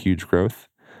that's been a huge growth.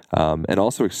 And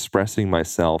also expressing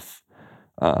myself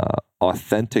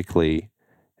authentically,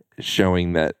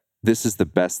 showing that this is the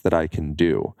best that I can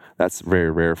do. That's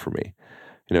very rare for me.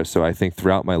 So I think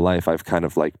throughout my life, I've kind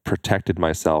of like protected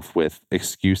myself with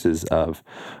excuses of,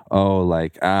 oh,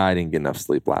 like, I didn't get enough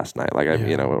sleep last night. Like, I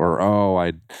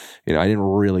didn't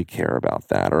really care about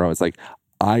that. Or I was like,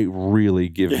 I really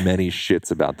give many shits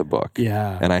about the book.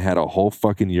 Yeah. And I had a whole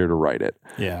fucking year to write it.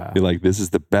 Yeah. Be like, this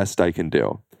is the best I can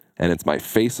do. And it's my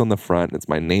face on the front, it's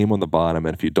my name on the bottom.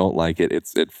 And if you don't like it,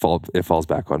 it falls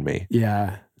back on me.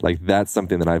 Yeah. Like, that's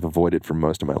something that I've avoided for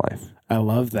most of my life. I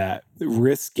love that.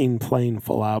 Risking playing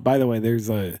full out. By the way, there's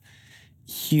a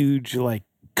huge like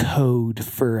code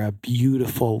for a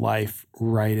beautiful life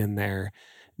right in there.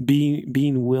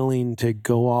 Being willing to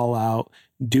go all out,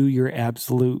 do your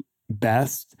absolute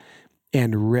best,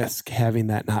 and risk having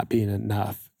that not being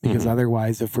enough. Because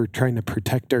otherwise, if we're trying to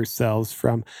protect ourselves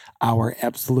from our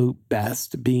absolute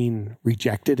best being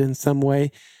rejected in some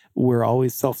way, we're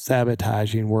always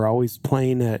self-sabotaging. We're always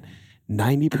playing at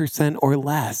 90% or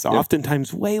less,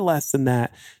 oftentimes way less than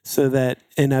that, so that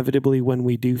inevitably when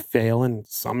we do fail, and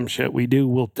some shit we do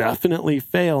will definitely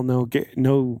fail,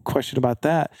 no question about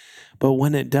that. But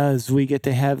when it does, we get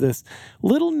to have this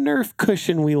little Nerf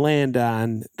cushion we land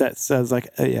on that says like,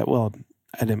 oh, yeah, well,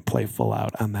 I didn't play full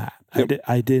out on that. Yep.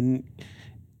 I didn't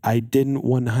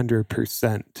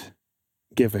 100%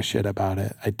 give a shit about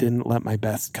it. I didn't let my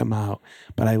best come out,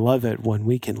 but I love it when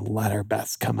we can let our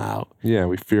best come out. Yeah,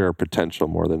 we fear our potential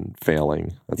more than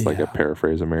failing. That's like a Yeah.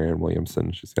 paraphrase of Marianne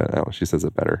Williamson. She says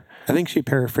it better. I think she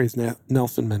paraphrased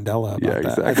Nelson Mandela about Yeah,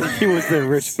 that. I exactly. think he was the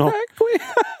original, Exactly.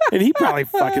 and he probably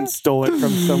fucking stole it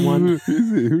from someone.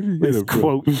 Who did you get His it from?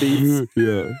 quote thieves.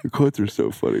 Yeah, the quotes are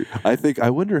so funny. I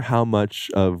wonder how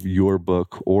much of your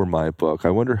book or my book, I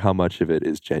wonder how much of it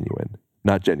is genuine.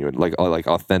 Not genuine, like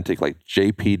authentic, like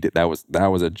JP did. That was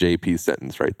a JP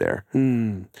sentence right there.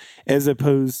 As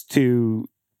opposed to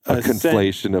A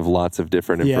conflation of lots of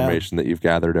different Yeah. information that you've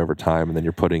gathered over time, and then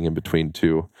you're putting in between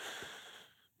two.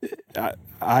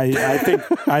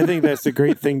 I think that's a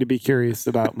great thing to be curious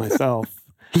about myself.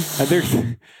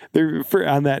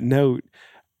 On that note,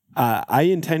 I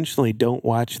intentionally don't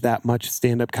watch that much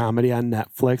stand-up comedy on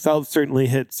Netflix. I'll certainly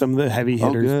hit some of the heavy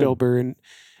hitters, good. Bill Burr and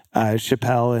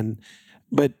Chappelle,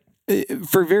 but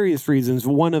for various reasons.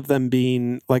 One of them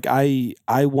being like I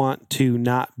want to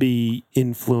not be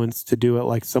influenced to do it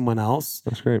like someone else.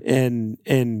 That's great. And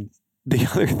the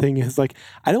other thing is like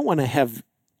I don't want to have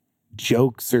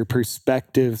jokes or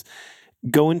perspectives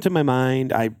go into my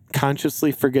mind. I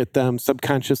consciously forget them,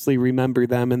 subconsciously remember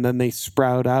them, and then they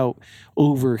sprout out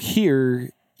over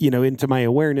here, into my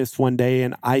awareness one day.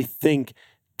 And I think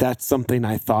that's something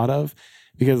I thought of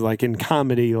because like in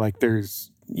comedy, like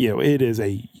there's, it is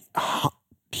a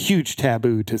huge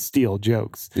taboo to steal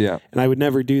jokes. Yeah. And I would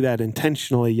never do that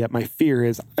intentionally, yet my fear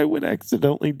is I would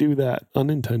accidentally do that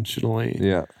unintentionally.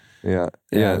 Yeah. Yeah.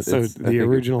 So it's- the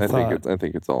original thought. I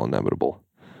think it's all inevitable.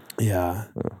 Yeah.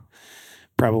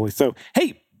 Probably. So,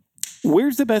 hey,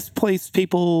 Where's the best place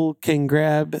people can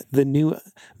grab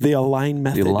the Align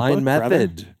Method? The Align book, brother?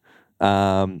 Method.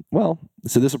 Well,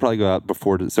 so this will probably go out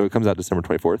so it comes out December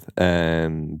 24th.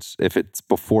 And if it's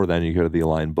before then, you go to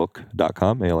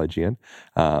thealignbook.com, ALIGN.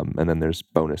 And then there's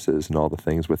bonuses and all the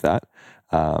things with that.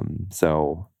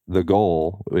 So the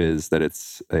goal is that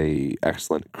it's a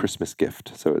excellent Christmas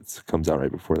gift. So it comes out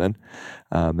right before then.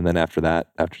 And then after that,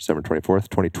 after December 24th,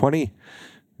 2020,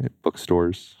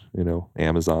 bookstores,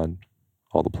 Amazon,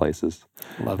 all the places.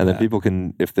 Love and that. then people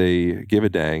can, if they give a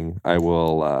dang, I'm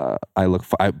probably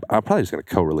just going to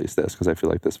co-release this because I feel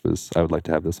like I would like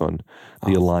to have this on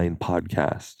the Align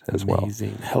podcast as well.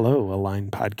 Amazing. Hello,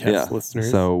 Align podcast listeners.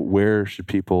 So where should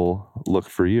people look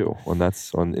for you when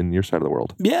that's in your side of the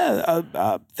world?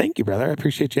 Yeah. Thank you, brother. I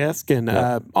appreciate you asking.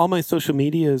 All my social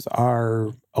medias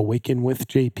are Awaken with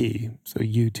JP. So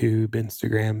YouTube,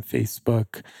 Instagram,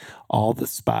 Facebook, all the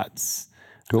spots.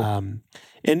 Cool.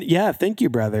 And yeah, thank you,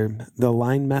 brother.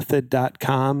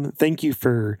 TheAlignMethod.com. Thank you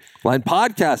for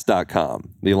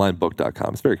AlignPodcast.com.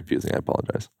 TheAlignBook.com. It's very confusing. I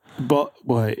apologize. But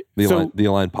what?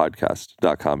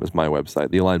 TheAlignPodcast.com is my website.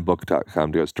 TheAlignBook.com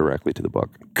goes directly to the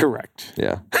book. Correct.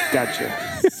 Yeah. Gotcha.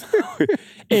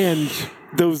 And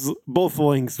both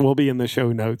links will be in the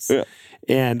show notes. Yeah.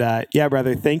 And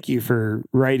brother, thank you for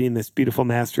writing this beautiful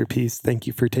masterpiece. Thank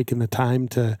you for taking the time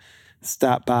to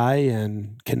stop by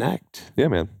and connect. Yeah,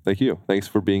 man. Thank you. Thanks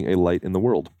for being a light in the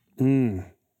world. You're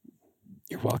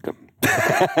welcome.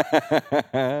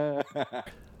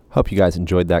 Hope you guys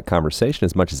enjoyed that conversation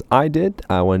as much as I did.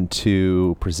 I want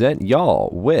to present y'all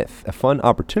with a fun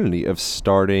opportunity of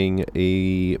starting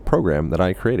a program that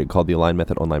I created called the Align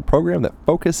Method Online Program that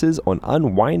focuses on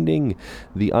unwinding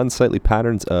the unsightly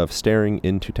patterns of staring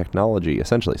into technology,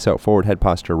 essentially. So forward head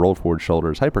posture, rolled forward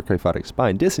shoulders, hyperkyphotic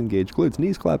spine, disengaged glutes,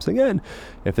 knees collapsing in.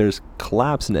 If there's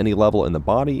collapse in any level in the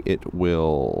body, it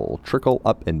will trickle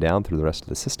up and down through the rest of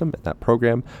the system. And that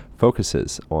program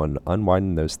focuses on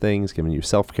unwinding those things, giving you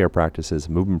self-care practices,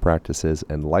 movement practices,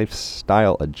 and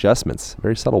lifestyle adjustments,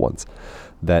 very subtle ones,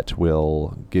 that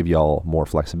will give y'all more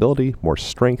flexibility, more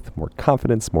strength, more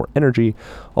confidence, more energy,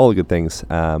 all the good things.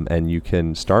 And you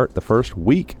can start the first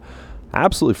week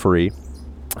absolutely free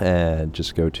and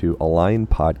just go to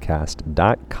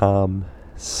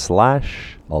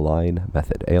alignpodcast.com/Align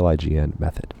Method, ALIGN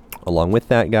method. Along with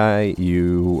that guy,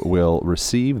 you will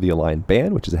receive the Align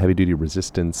band, which is a heavy-duty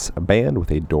resistance band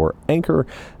with a door anchor,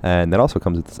 and that also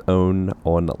comes with its own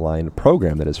online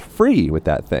program that is free with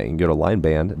that thing. Go to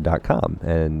alignband.com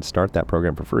and start that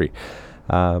program for free.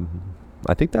 I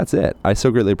think that's it. I so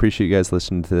greatly appreciate you guys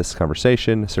listening to this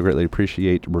conversation. So greatly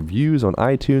appreciate reviews on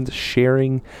iTunes,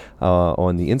 sharing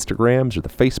on the Instagrams or the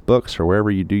Facebooks or wherever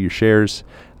you do your shares.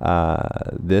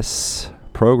 This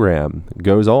program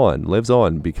lives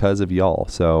on because of y'all.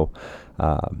 So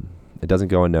it doesn't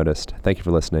go unnoticed. Thank you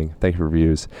for listening. Thank you for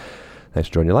reviews. Thanks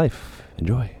for joining your life.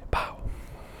 Enjoy.